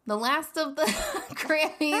 the last of the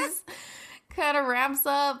Grammys kind of wraps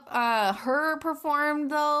up. Her performed,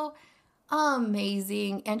 though.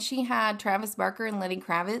 Amazing. And she had Travis Barker and Lenny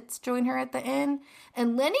Kravitz join her at the end.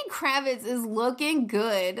 And Lenny Kravitz is looking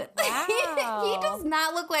good. Wow. He does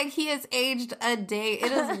not look like he has aged a day.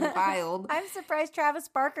 It is wild. I'm surprised Travis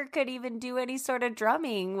Barker could even do any sort of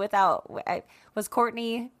drumming without. Was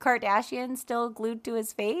Kourtney Kardashian still glued to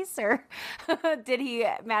his face, or did he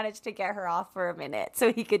manage to get her off for a minute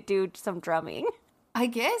so he could do some drumming? I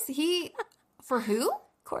guess for who?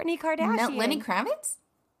 Kourtney Kardashian. Lenny Kravitz?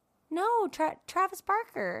 No, Travis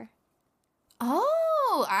Barker.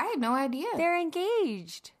 Oh, I had no idea. They're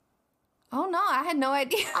engaged. Oh no, I had no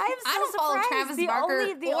idea. I don't follow Travis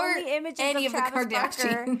Barker the or only images any of of the Travis Barker.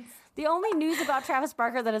 Kardashians. The only news about Travis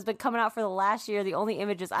Barker that has been coming out for the last year, the only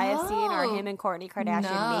images I have seen are him and Kourtney Kardashian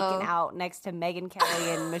making out next to Megyn Kelly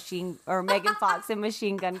and Megan Fox and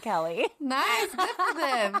Machine Gun Kelly. Nice, good for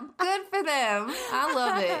them. Good for them. I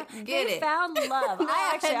love it. They found love. No,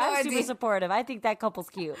 I'm super supportive. I think that couple's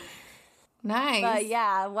cute. Nice. But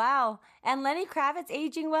yeah, wow. And Lenny Kravitz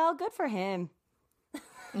aging well. Good for him.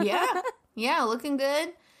 Yeah, looking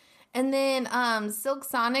good. And then Silk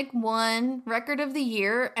Sonic won Record of the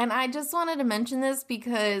Year. And I just wanted to mention this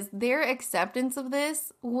because their acceptance of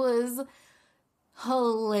this was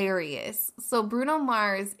hilarious. So Bruno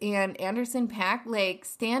Mars and Anderson .Paak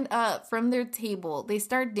stand up from their table. They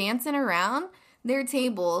start dancing around their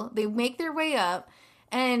table. They make their way up.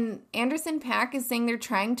 And Anderson .Paak is saying they're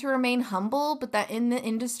trying to remain humble, but that in the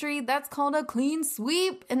industry, that's called a clean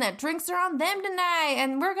sweep, and that drinks are on them tonight,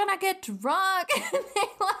 and we're gonna get drunk. And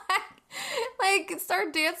they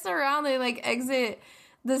start dancing around. They exit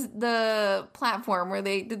the platform where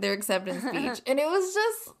they did their acceptance speech, and it was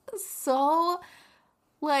just so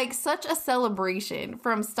such a celebration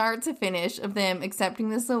from start to finish of them accepting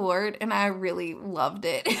this award, and I really loved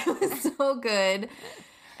it. It was so good.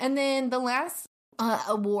 And then the last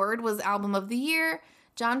award was Album of the Year.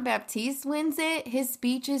 John Baptiste wins it. His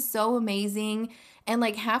speech is so amazing. And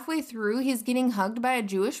halfway through, he's getting hugged by a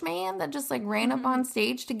Jewish man that just ran up on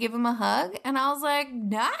stage to give him a hug. And I was like,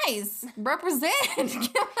 nice, represent.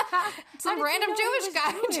 Some random Jewish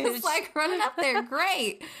guy just running up there.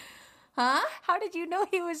 Great. Huh? How did you know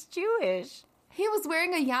he was Jewish? He was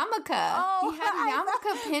wearing a yarmulke. Oh, he had a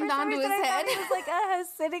yarmulke pinned onto his head. He was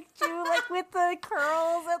a Hasidic Jew, with the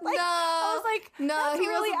curls. And, no, I was like, no, he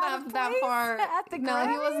really wasn't that far. No,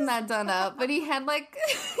 he wasn't that done up. But he had a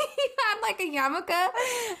yarmulke.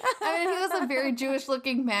 I mean, he was a very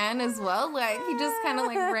Jewish-looking man as well. He just kind of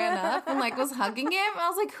ran up and was hugging him. I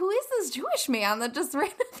was like, who is this Jewish man that just ran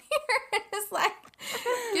up here and is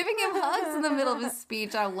giving him hugs in the middle of his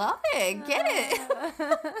speech? I love it. Get it.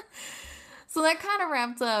 So that kind of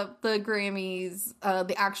wrapped up the Grammys,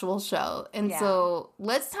 the actual show. And so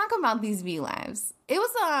let's talk about these V-Lives. It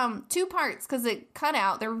was 2 parts because it cut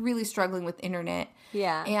out. They're really struggling with internet.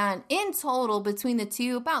 Yeah. And in total, between the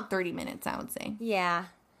two, about 30 minutes, I would say. Yeah.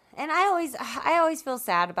 And I always feel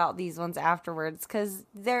sad about these ones afterwards because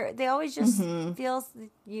they always just feel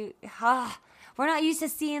we're not used to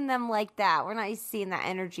seeing them like that. We're not used to seeing that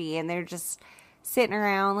energy, and they're just sitting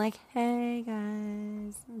around hey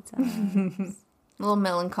guys, what's up? A little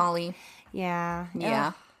melancholy. Yeah.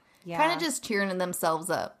 Yeah. Kind of just cheering themselves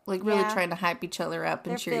up, really trying to hype each other up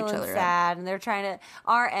and cheer each other sad, up. Sad, and they're trying to.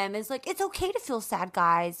 RM is it's okay to feel sad,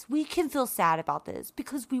 guys. We can feel sad about this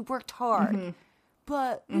because we worked hard,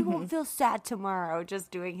 but we won't feel sad tomorrow. Just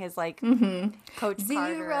doing his Coach 0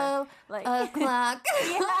 Carter, o'clock.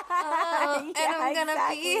 And I'm gonna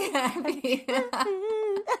be happy.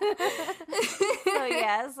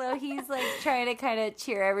 So he's trying to kind of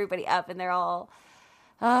cheer everybody up, and they're all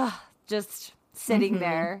just sitting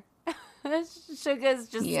there. Suga's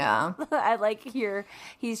just, Yeah. I like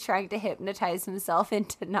he's trying to hypnotize himself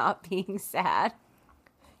into not being sad.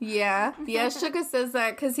 Yeah. Yeah, Suga says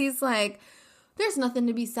that because he's like, there's nothing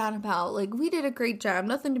to be sad about. Like, we did a great job.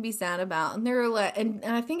 Nothing to be sad about. And they were like, and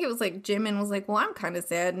I think it was like Jimin was like, well, I'm kind of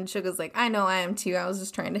sad. And Suga's like, I know I am too. I was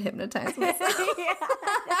just trying to hypnotize myself.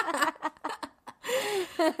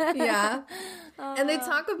 Yeah. And they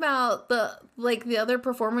talk about the other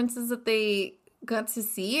performances that they got to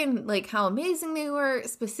see and like how amazing they were.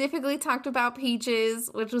 Specifically talked about Peaches,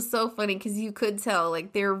 which was so funny because you could tell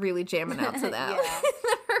like they were really jamming out to that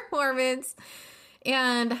performance,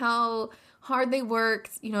 and how hard they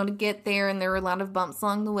worked, you know, to get there. And there were a lot of bumps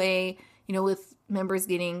along the way, you know, with members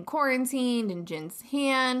getting quarantined and Jin's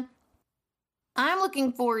hand. I'm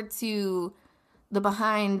looking forward to the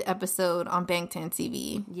behind episode on Bangtan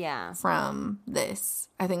TV. Yeah. From this.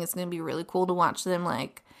 I think it's going to be really cool to watch them.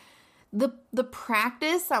 Like, the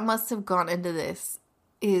practice that must have gone into this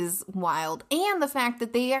is wild. And the fact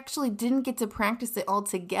that they actually didn't get to practice it all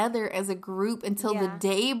together as a group until the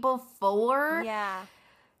day before. Yeah.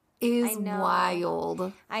 Is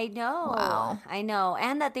wild. I know. Wow. I know.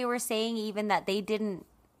 And that they were saying even that they didn't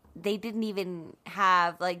even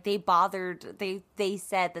have, like, they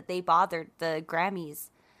said that they bothered the Grammys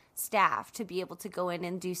staff to be able to go in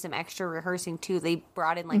and do some extra rehearsing too. They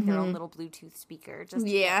brought in like their own little Bluetooth speaker just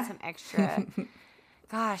to get some extra.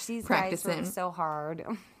 Gosh, these guys work so hard.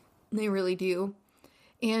 They really do.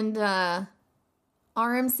 And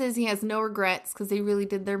RM says he has no regrets because they really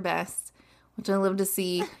did their best, which I love to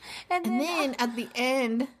see. And then at the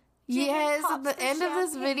end, at the end of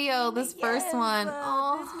this video, this first one.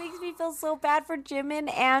 This makes me feel so bad for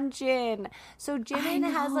Jimin and Jin. So Jimin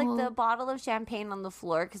has like the bottle of champagne on the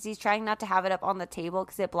floor because he's trying not to have it up on the table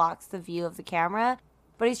because it blocks the view of the camera.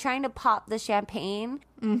 But he's trying to pop the champagne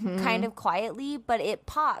kind of quietly, but it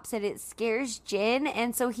pops and it scares Jin.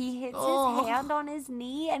 And so he hits his hand on his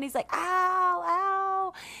knee and he's like, ow,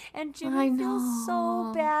 ow. And Jimin feels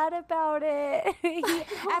so bad about it.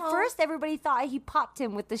 At first, everybody thought he popped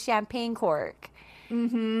him with the champagne cork.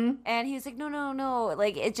 And he was like, no.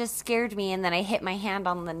 Like, it just scared me. And then I hit my hand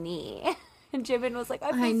on the knee. And Jimin was like,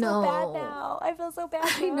 I feel so bad now. I feel so bad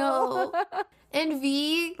now. I know. And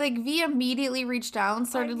V immediately reached out and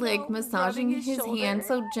started like massaging his hand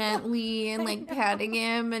so gently and like patting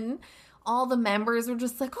him, and all the members were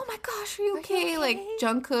just like, oh my gosh, are you okay? Like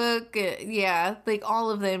Jungkook, like all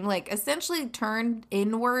of them like essentially turned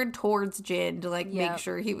inward towards Jin to like make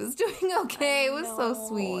sure he was doing okay. It was so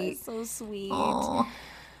sweet. It's so sweet. Aww.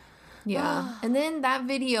 Yeah. And then that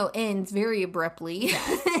video ends very abruptly.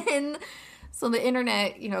 And so the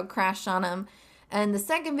internet, you know, crashed on him. And the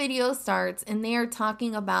second video starts, and they are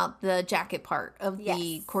talking about the jacket part of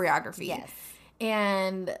the choreography. Yes.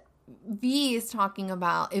 And V is talking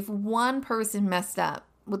about if one person messed up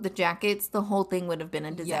with the jackets, the whole thing would have been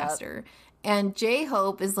a disaster. And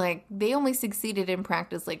J-Hope is like, they only succeeded in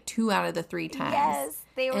practice like 2 out of the 3 times. Yes.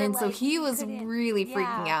 They were and so he was really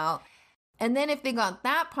freaking out. And then if they got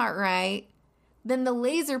that part right, then the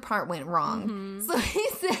laser part went wrong. So he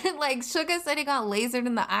said, like, Suga said he got lasered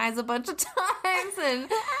in the eyes a bunch of times, and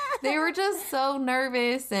they were just so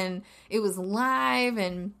nervous, and it was live,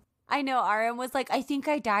 and... I know, RM was like, I think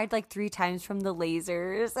I died like 3 times from the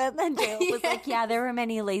lasers. And then Jill was like, yeah, there were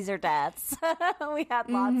many laser deaths. We had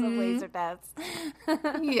lots of laser deaths.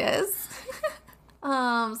 Yes.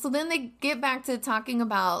 So then they get back to talking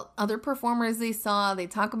about other performers they saw. They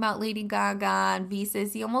talk about Lady Gaga, and V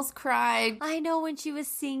says he almost cried. I know, when she was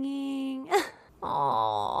singing.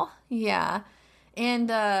 Aw. Yeah.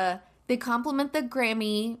 And they compliment the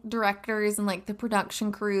Grammy directors and like the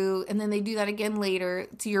production crew, and then they do that again later,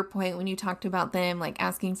 to your point, when you talked about them like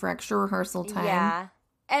asking for extra rehearsal time. Yeah.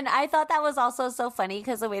 And I thought that was also so funny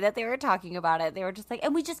because the way that they were talking about it, they were just like,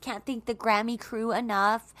 and we just can't thank the Grammy crew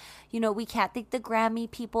enough. You know, we can't thank the Grammy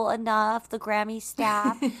people enough, the Grammy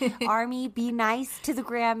staff. Army, be nice to the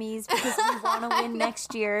Grammys because we want to win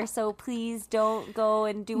next year. So please don't go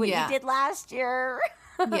and do what you did last year.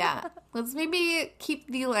 Yeah. Let's maybe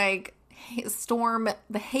keep the like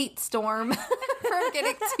the hate storm from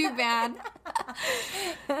getting too bad.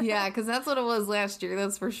 Yeah, because that's what it was last year.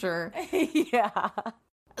 That's for sure. Yeah.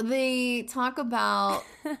 They talk about,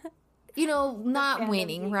 you know, not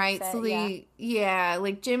winning, right? Upset, so like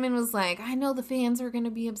Jimin was like, I know the fans are going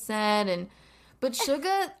to be upset, But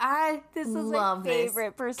Suga, This is love my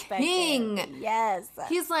favorite perspective. King. Yes.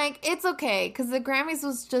 He's like, it's okay, because the Grammys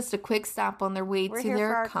was just a quick stop on their way We're to here for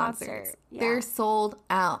their our concerts. concert. Yeah. They're sold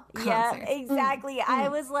out concerts. Yeah, exactly. I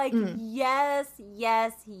was like, yes,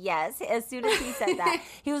 yes, yes. As soon as he said that,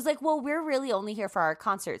 he was like, well, we're really only here for our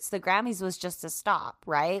concerts. The Grammys was just a stop,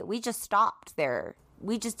 right? We just stopped there.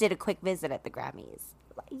 We just did a quick visit at the Grammys.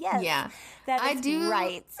 Yes. Yeah. That is I do.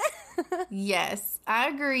 right. Yes, I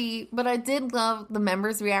agree. But I did love the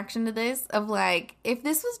members' reaction to this of like, if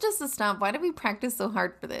this was just a stunt, why did we practice so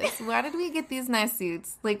hard for this? Why did we get these nice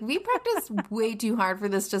suits? Like, we practiced way too hard for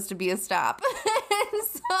this just to be a stop. And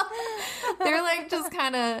so they're like just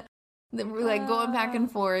kind of like going back and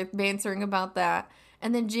forth, bantering about that.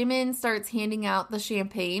 And then Jimin starts handing out the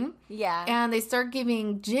champagne. Yeah. And they start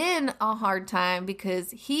giving Jin a hard time because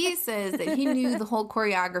he says that he knew the whole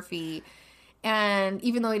choreography, and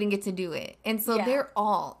even though he didn't get to do it. And so they're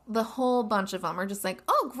all, the whole bunch of them are just like,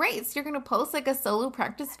 oh, great. So you're going to post like a solo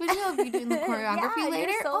practice video of you doing the choreography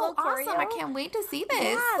later? Oh, awesome. I can't wait to see this.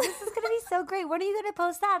 Yeah, this is going to be so great. When are you going to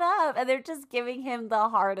post that up? And they're just giving him the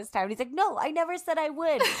hardest time. He's like, no, I never said I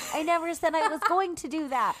would. I never said I was going to do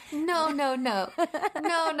that. No.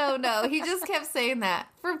 He just kept saying that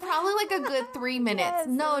for probably like a good 3 minutes. Yes,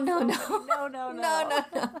 No. No.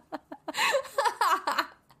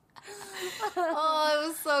 Oh, it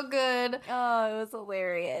was so good. Oh, it was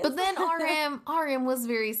hilarious. But then RM was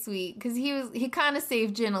very sweet because he kind of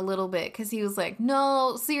saved Jin a little bit because he was like,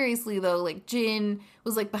 no, seriously though, like Jin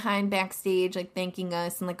was like behind backstage, like thanking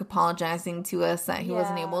us and like apologizing to us that he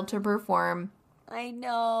wasn't able to perform. I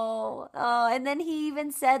know. Oh, and then he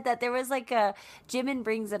even said that there was like Jimin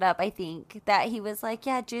brings it up, I think, that he was like,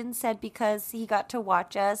 yeah, Jin said because he got to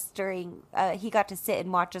watch us during, he got to sit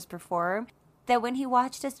and watch us perform, that when he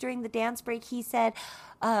watched us during the dance break, he said,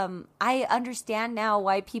 I understand now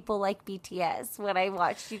why people like BTS when I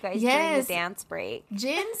watched you guys during the dance break.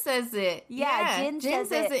 Jin says it. Jin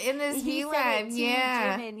says it in this V-Live.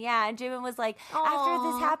 Jimin. Yeah, and Jimin was like, after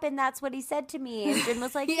this happened, that's what he said to me. And Jin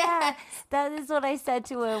was like, yeah, that is what I said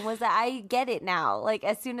to him, was that I get it now. Like,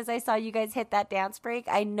 as soon as I saw you guys hit that dance break,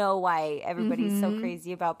 I know why everybody's so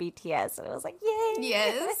crazy about BTS. And I was like, yay.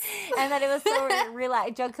 Yes. And then it was so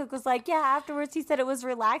relaxed. Jungkook was like, yeah, afterwards he said it was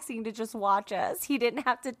relaxing to just watch us. He didn't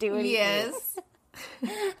have to do anything. Yes.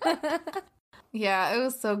 Yeah, it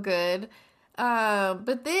was so good.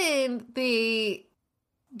 But then they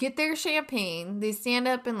get their champagne. They stand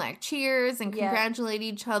up and like cheers and congratulate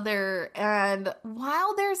each other. And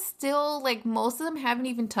while they're still like, most of them haven't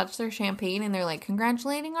even touched their champagne and they're like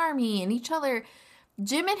congratulating ARMY and each other.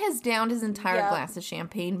 Jimin has downed his entire glass of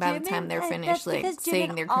champagne by the time they're finished, like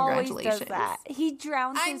saying their congratulations. Does that. He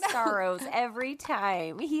drowns his sorrows every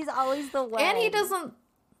time. He's always the one. And he doesn't.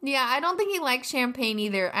 Yeah, I don't think he likes champagne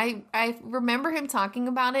either. I remember him talking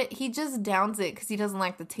about it. He just downs it because he doesn't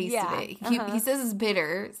like the taste of it. He says it's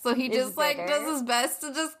bitter, so he just like does his best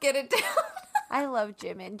to just get it down. I love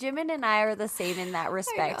Jimin. Jimin and I are the same in that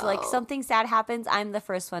respect. Like, something sad happens, I'm the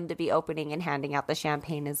first one to be opening and handing out the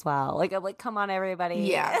champagne as well. Like, I'm like, come on, everybody.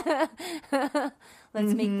 Yeah.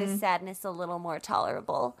 Let's make this sadness a little more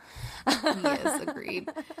tolerable. Yes, agreed.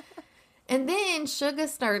 And then Suga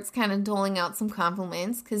starts kind of doling out some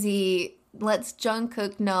compliments because he lets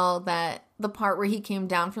Jungkook know that the part where he came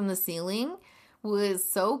down from the ceiling was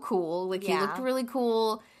so cool. Like, he looked really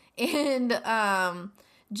cool. And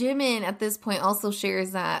Jimin at this point also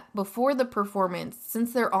shares that before the performance,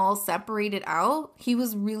 since they're all separated out, he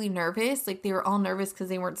was really nervous. Like, they were all nervous because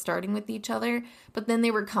they weren't starting with each other. But then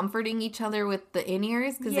they were comforting each other with the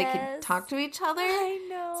in-ears because they could talk to each other. I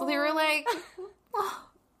know. So they were like... Oh.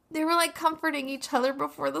 They were like comforting each other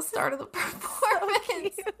before the start of the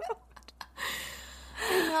performance. So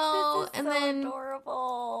I know. and then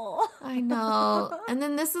adorable. I know. And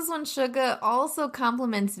then this is when Suga also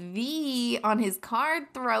compliments V on his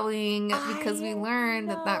card throwing because we learned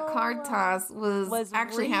that card toss was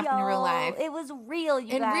actually happening in real life. It was real,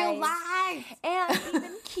 you in guys. real life. And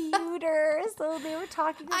even cuter. So they were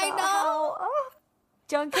talking about how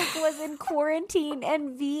Jungkook was in quarantine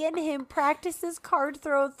and V and him practices card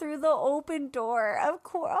throw through the open door. Of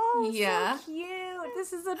course. Oh, so cute.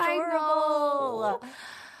 This is adorable.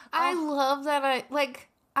 I love that.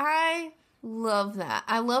 I love that.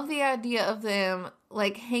 I love the idea of them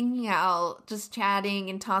like hanging out, just chatting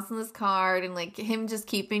and tossing this card, and like him just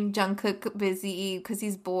keeping Jungkook busy because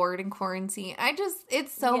he's bored in quarantine.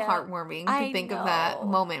 It's so heartwarming to think of that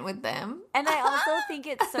moment with them. And I also think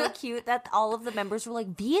it's so cute that all of the members were like,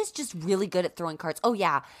 V is just really good at throwing cards. Oh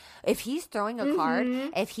yeah, if he's throwing a card,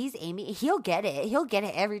 if he's aiming, he'll get it. He'll get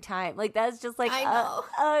it every time. Like that's just like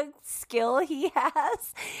a skill he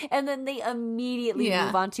has. And then they immediately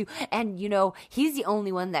move on to, and you know, he's the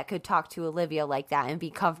only one that could talk to Olivia like that and be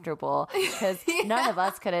comfortable, because none of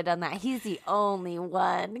us could have done that. He's the only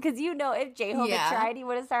one, because you know, if J-Hope had tried, he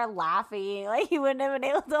would have started laughing. Like he wouldn't have been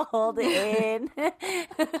able to hold it in.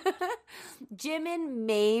 Jimin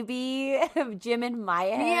maybe. Jimin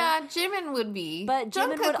might have. Yeah, Jimin would be. But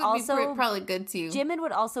Jimin would also be probably good too. Jimin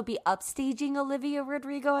would also be upstaging Olivia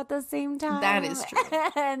Rodrigo at the same time. That is true.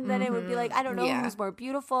 And then it would be like, I don't know who's more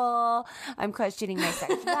beautiful. I'm questioning my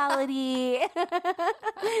sexuality.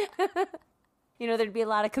 You know, there'd be a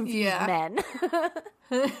lot of confused men.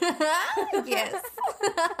 Yes.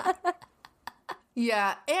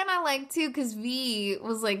 Yeah, and I like too, because V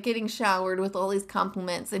was like getting showered with all these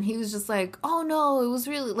compliments, and he was just like, oh no, it was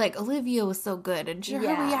really like Olivia was so good, and her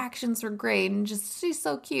reactions were great, and just she's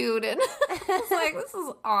so cute, and it's like, this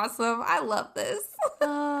is awesome. I love this.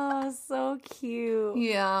 Oh, so cute.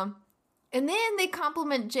 Yeah. And then they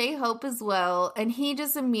compliment J-Hope as well, and he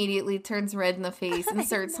just immediately turns red in the face and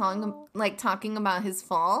starts talking about his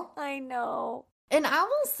fall. I know. And I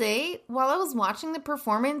will say, while I was watching the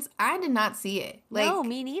performance, I did not see it. Like, no,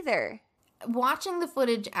 me neither. Watching the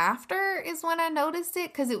footage after is when I noticed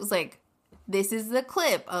it, because it was like, this is the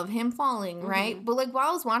clip of him falling, right? But like while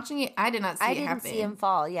I was watching it, I did not see it happen. I didn't see him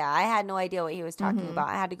fall. Yeah, I had no idea what he was talking about.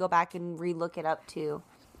 I had to go back and re-look it up too.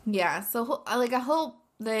 Yeah, so like I hope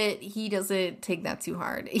that he doesn't take that too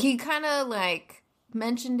hard. He kind of like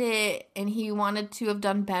mentioned it, and he wanted to have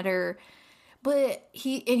done better. But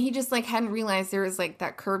he just like hadn't realized there was like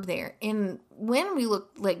that curve there. And when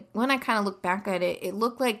I kind of looked back at it, it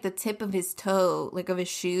looked like the tip of his toe, like of his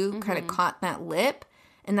shoe, kind of caught that lip,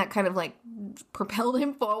 and that kind of like propelled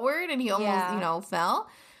him forward, and he almost, fell.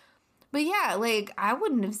 But yeah, like I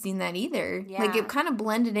wouldn't have seen that either. Yeah. Like it kind of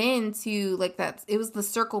blended into like that. It was the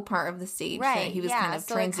circle part of the stage that he was kind of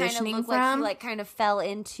transitioning from. Like he like kind of fell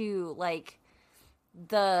into like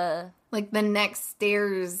the next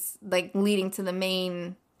stairs, like leading to the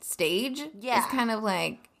main stage. Yeah, it's kind of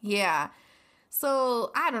like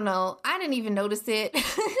So I don't know. I didn't even notice it.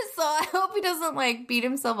 So I hope he doesn't like beat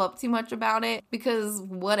himself up too much about it, because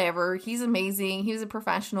whatever. He's amazing. He was a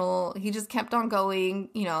professional. He just kept on going,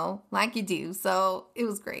 like you do. So it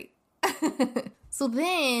was great. So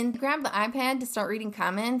then grab the iPad to start reading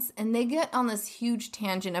comments, and they get on this huge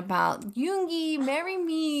tangent about Yoongi, marry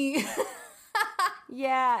me.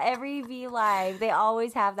 Yeah, every V Live, they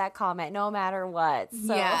always have that comment, no matter what.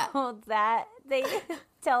 So that they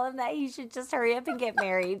tell him that he should just hurry up and get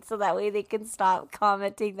married, so that way they can stop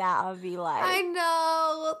commenting that on V Live. I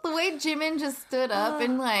know. The way Jimin just stood up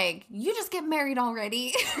and like, you just get married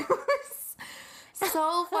already.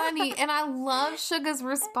 So funny. And I love Suga's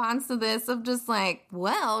response to this of just like,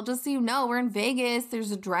 well, just so you know, we're in Vegas.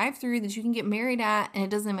 There's a drive-thru that you can get married at, and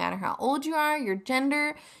it doesn't matter how old you are, your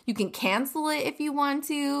gender. You can cancel it if you want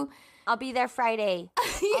to. I'll be there Friday.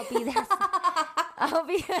 I'll be there. I'll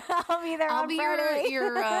be there on Friday.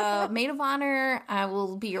 your maid of honor. I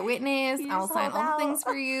will be your witness. I will sign all the things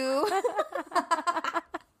for you.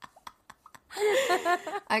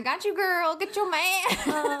 I got you, girl. Get your man.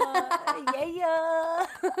 Yeah.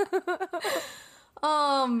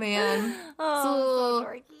 Oh, man. Oh, so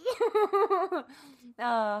dorky.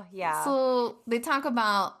 Oh, yeah. So they talk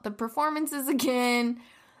about the performances again,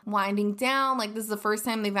 winding down. Like, this is the first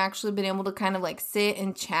time they've actually been able to kind of like sit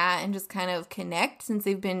and chat and just kind of connect, since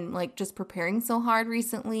they've been like just preparing so hard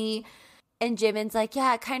recently. And Jimin's like,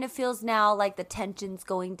 yeah, it kind of feels now like the tension's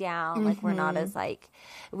going down. Like we're not as like,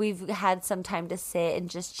 we've had some time to sit and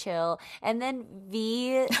just chill. And then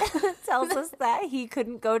V tells us that he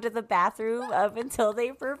couldn't go to the bathroom up until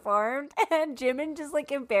they performed. And Jimin just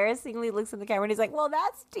like embarrassingly looks in the camera and he's like, well,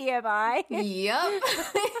 that's TMI. Yep.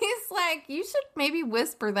 He's like, you should maybe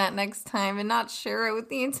whisper that next time and not share it with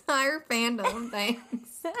the entire fandom.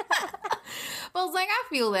 Thanks. But I was like, I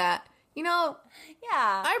feel that.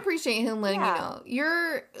 Yeah. I appreciate him letting you know.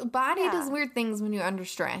 Your body does weird things when you're under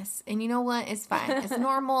stress. And you know what? It's fine. It's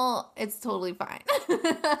normal. It's totally fine.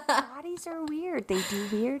 Bodies are weird. They do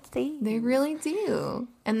weird things. They really do.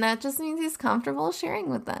 And that just means he's comfortable sharing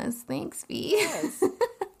with us. Thanks, V. Yes.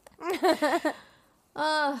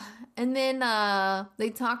 And then they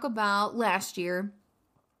talk about last year,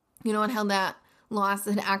 and how that loss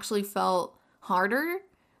had actually felt harder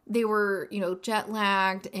they were, jet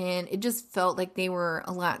lagged, and it just felt like they were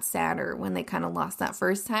a lot sadder when they kind of lost that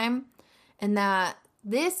first time. And that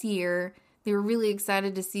this year, they were really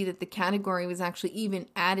excited to see that the category was actually even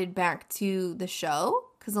added back to the show,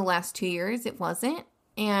 because the last 2 years it wasn't.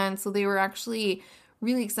 And so they were actually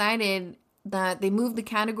really excited that they moved the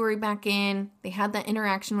category back in. They had that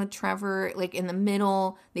interaction with Trevor, like, in the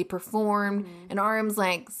middle. They performed. And RM's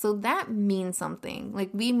like, so that means something. Like,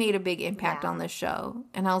 we made a big impact on this show.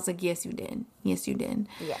 And I was like, yes, you did. Yes, you did.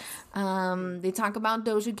 Yes. They talk about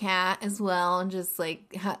Doja Cat as well, and just,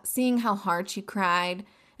 like, seeing how hard she cried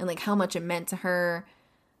and, like, how much it meant to her.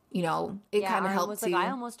 It kind of helped too. I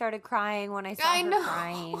almost started crying when I saw her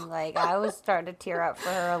crying. Like, I was starting to tear up for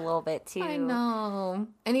her a little bit too. I know.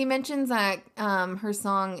 And he mentions that her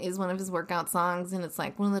song is one of his workout songs, and it's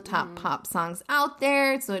like one of the top pop songs out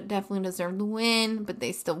there, so it definitely deserved to win, but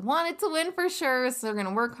they still want it to win for sure, so they're going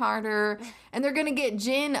to work harder, and they're going to get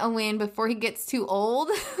Jin a win before he gets too old.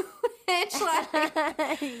 Which,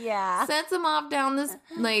 like, sets him off down this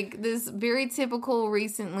very typical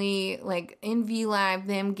recently, like, in V Live,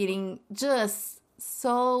 them getting just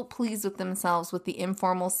so pleased with themselves with the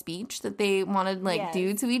informal speech that they want to,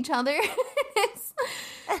 do to each other. It's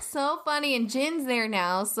so funny. And Jin's there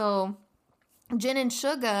now, so Jin and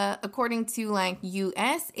Suga, according to, like,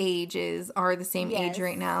 U.S. ages, are the same age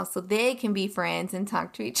right now, so they can be friends and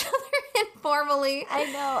talk to each other informally.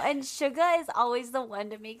 I know, and Suga is always the one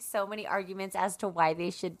to make so many arguments as to why they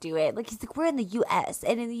should do it. Like, he's like, we're in the U.S.,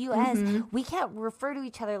 and in the U.S., we can't refer to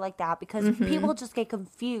each other like that because people just get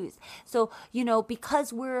confused. So,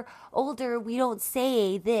 because we're older, we don't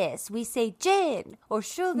say this. We say Jin or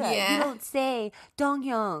Suga. You don't say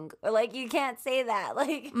Donghyun. Or, like, you can't say that.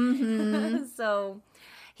 Like, so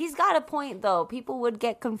he's got a point, though. People would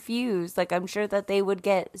get confused. Like, I'm sure that they would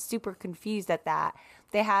get super confused at that.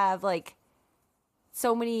 They have, like,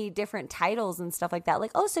 so many different titles and stuff like that.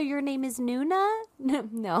 Like, oh, so your name is Nuna? No.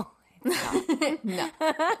 No. And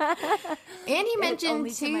he mentioned,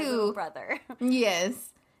 too, to my little brother.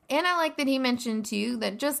 Yes. And I like that he mentioned, too,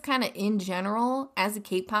 that just kind of in general, as a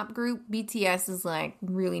K-pop group, BTS is, like,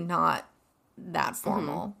 really not that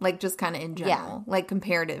formal. Like, just kind of in general. Like,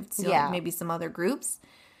 comparative to like, maybe some other groups.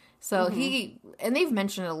 So and they've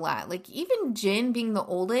mentioned it a lot. Like, even Jin being the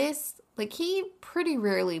oldest, like, he pretty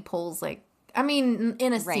rarely pulls, like, I mean,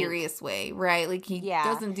 in a serious way, right? Like, he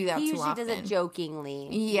doesn't do that too often. He usually does it jokingly.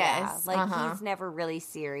 Yes. Yeah, like, he's never really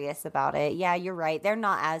serious about it. Yeah, you're right. They're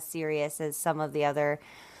not as serious as some of the other...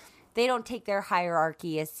 They don't take their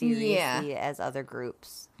hierarchy as seriously as other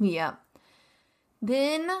groups. Yeah.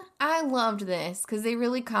 Then, I loved this, because they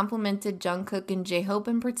really complimented Jungkook and J-Hope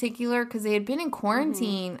in particular, because they had been in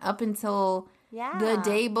quarantine up until... the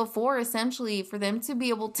day before, essentially, for them to be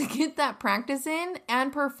able to get that practice in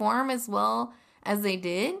and perform as well as they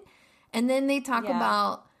did. And then they talk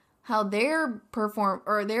about how their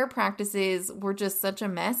practices were just such a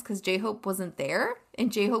mess because J-Hope wasn't there. And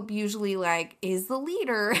J-Hope usually, like, is the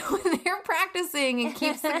leader when they're practicing and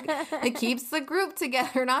keeps the group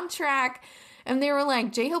together and on track. And they were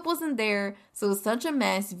like, J-Hope wasn't there, so it was such a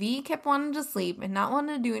mess. V kept wanting to sleep and not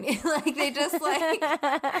wanting to do anything. Like, they just, like,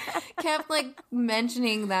 kept, like,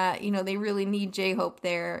 mentioning that, they really need J-Hope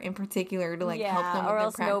there in particular to, like, help them with or their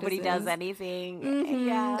else practices. Nobody does anything.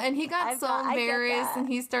 Yeah. And he got embarrassed, and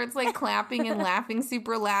he starts, like, clapping and laughing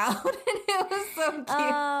super loud. And it was so cute.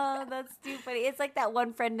 Oh, that's too funny. It's like that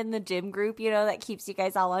one friend in the gym group, that keeps you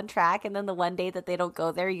guys all on track. And then the one day that they don't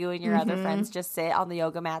go there, you and your other friends just sit on the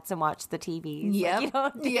yoga mats and watch the TV. Yep.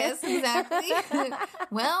 Like, yes, exactly.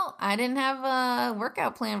 Well, I didn't have a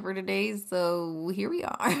workout plan for today, so here we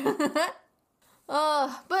are.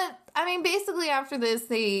 But I mean, basically after this,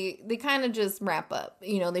 they kind of just wrap up.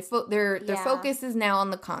 Their focus is now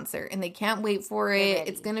on the concert, and they can't wait for it.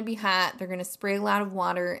 It's gonna be hot. They're gonna spray a lot of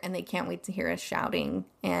water, and they can't wait to hear us shouting.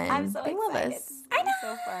 And I'm so they love excited. us. I know.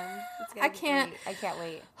 So fun. It's gonna I can't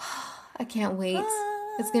wait. I can't wait.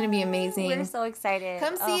 It's going to be amazing. We're so excited.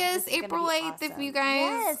 Come see us April 8th if you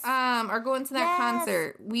guys are going to that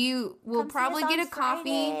concert. We'll probably get a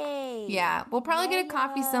coffee. Friday. Yeah, we'll probably get a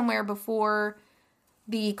coffee somewhere before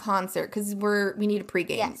the concert because we need a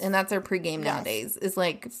pregame. And that's our pregame nowadays is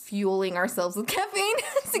like fueling ourselves with caffeine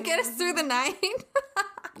to get us through the night.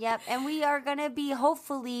 Yep, and we are going to be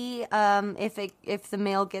hopefully, if the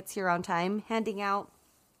mail gets here on time, handing out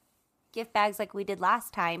gift bags like we did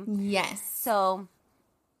last time. Yes. So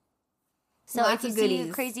So Lots if you of see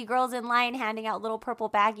goodies. crazy girls in line handing out little purple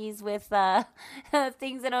baggies with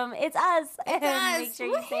things in them, it's us. It's us. Make sure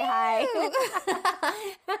you say hi.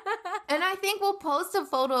 And I think we'll post a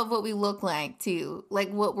photo of what we look like too,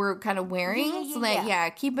 like what we're kind of wearing. So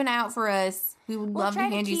that keep an eye out for us. We would love to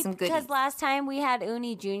hand you some goodies. Because last time we had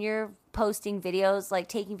Uni Jr. posting videos, like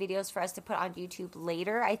taking videos for us to put on YouTube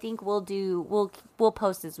later. I think we'll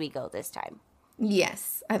post as we go this time.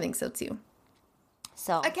 Yes, I think so too.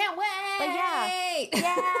 So I can't wait. But yeah,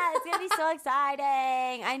 it's gonna be so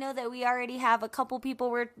exciting. I know that we already have a couple people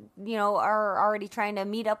are already trying to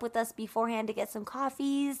meet up with us beforehand to get some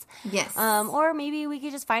coffees. Yes. Or maybe we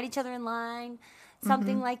could just find each other in line,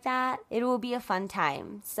 something like that. It will be a fun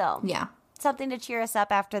time. So yeah, something to cheer us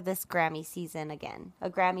up after this Grammy season again, a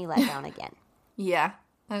Grammy letdown again. Yeah,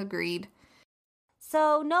 agreed.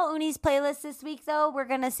 So no Uni's playlist this week, though. We're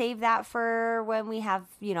going to save that for when we have,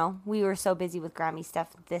 we were so busy with Grammy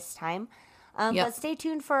stuff this time. But stay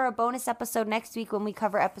tuned for a bonus episode next week when we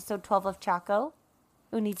cover episode 12 of Chaco.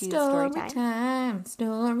 Uni, do story time.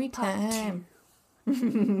 Story time.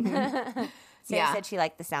 Sarah said she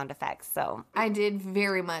liked the sound effects, so. I did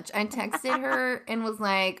very much. I texted her and was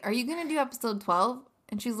like, are you going to do episode 12?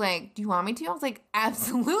 And she's like, do you want me to? I was like,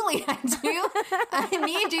 absolutely I do. I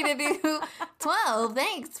need you to do 12.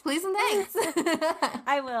 Thanks. Please and thanks.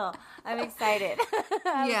 I will. I'm excited.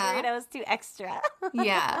 I was worried I was too extra.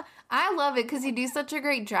 Yeah. I love it because you do such a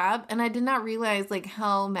great job. And I did not realize like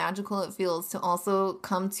how magical it feels to also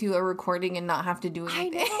come to a recording and not have to do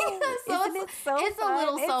anything. I know. Isn't it so it's fun? a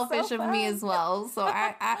little It's selfish so of me fun. as well. So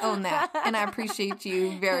I own that. And I appreciate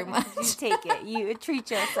you very much. You take it. You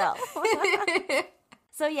treat yourself.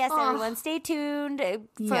 So yes, everyone, stay tuned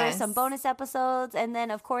for some bonus episodes, and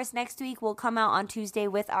then of course next week we'll come out on Tuesday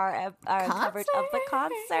with our coverage of the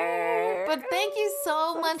concert. But thank you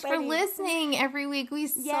so much for listening every week. We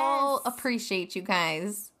so appreciate you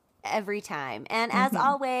guys every time, and as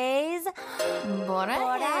always,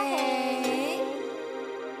 Bora hey.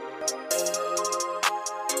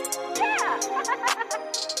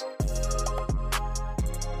 Yeah.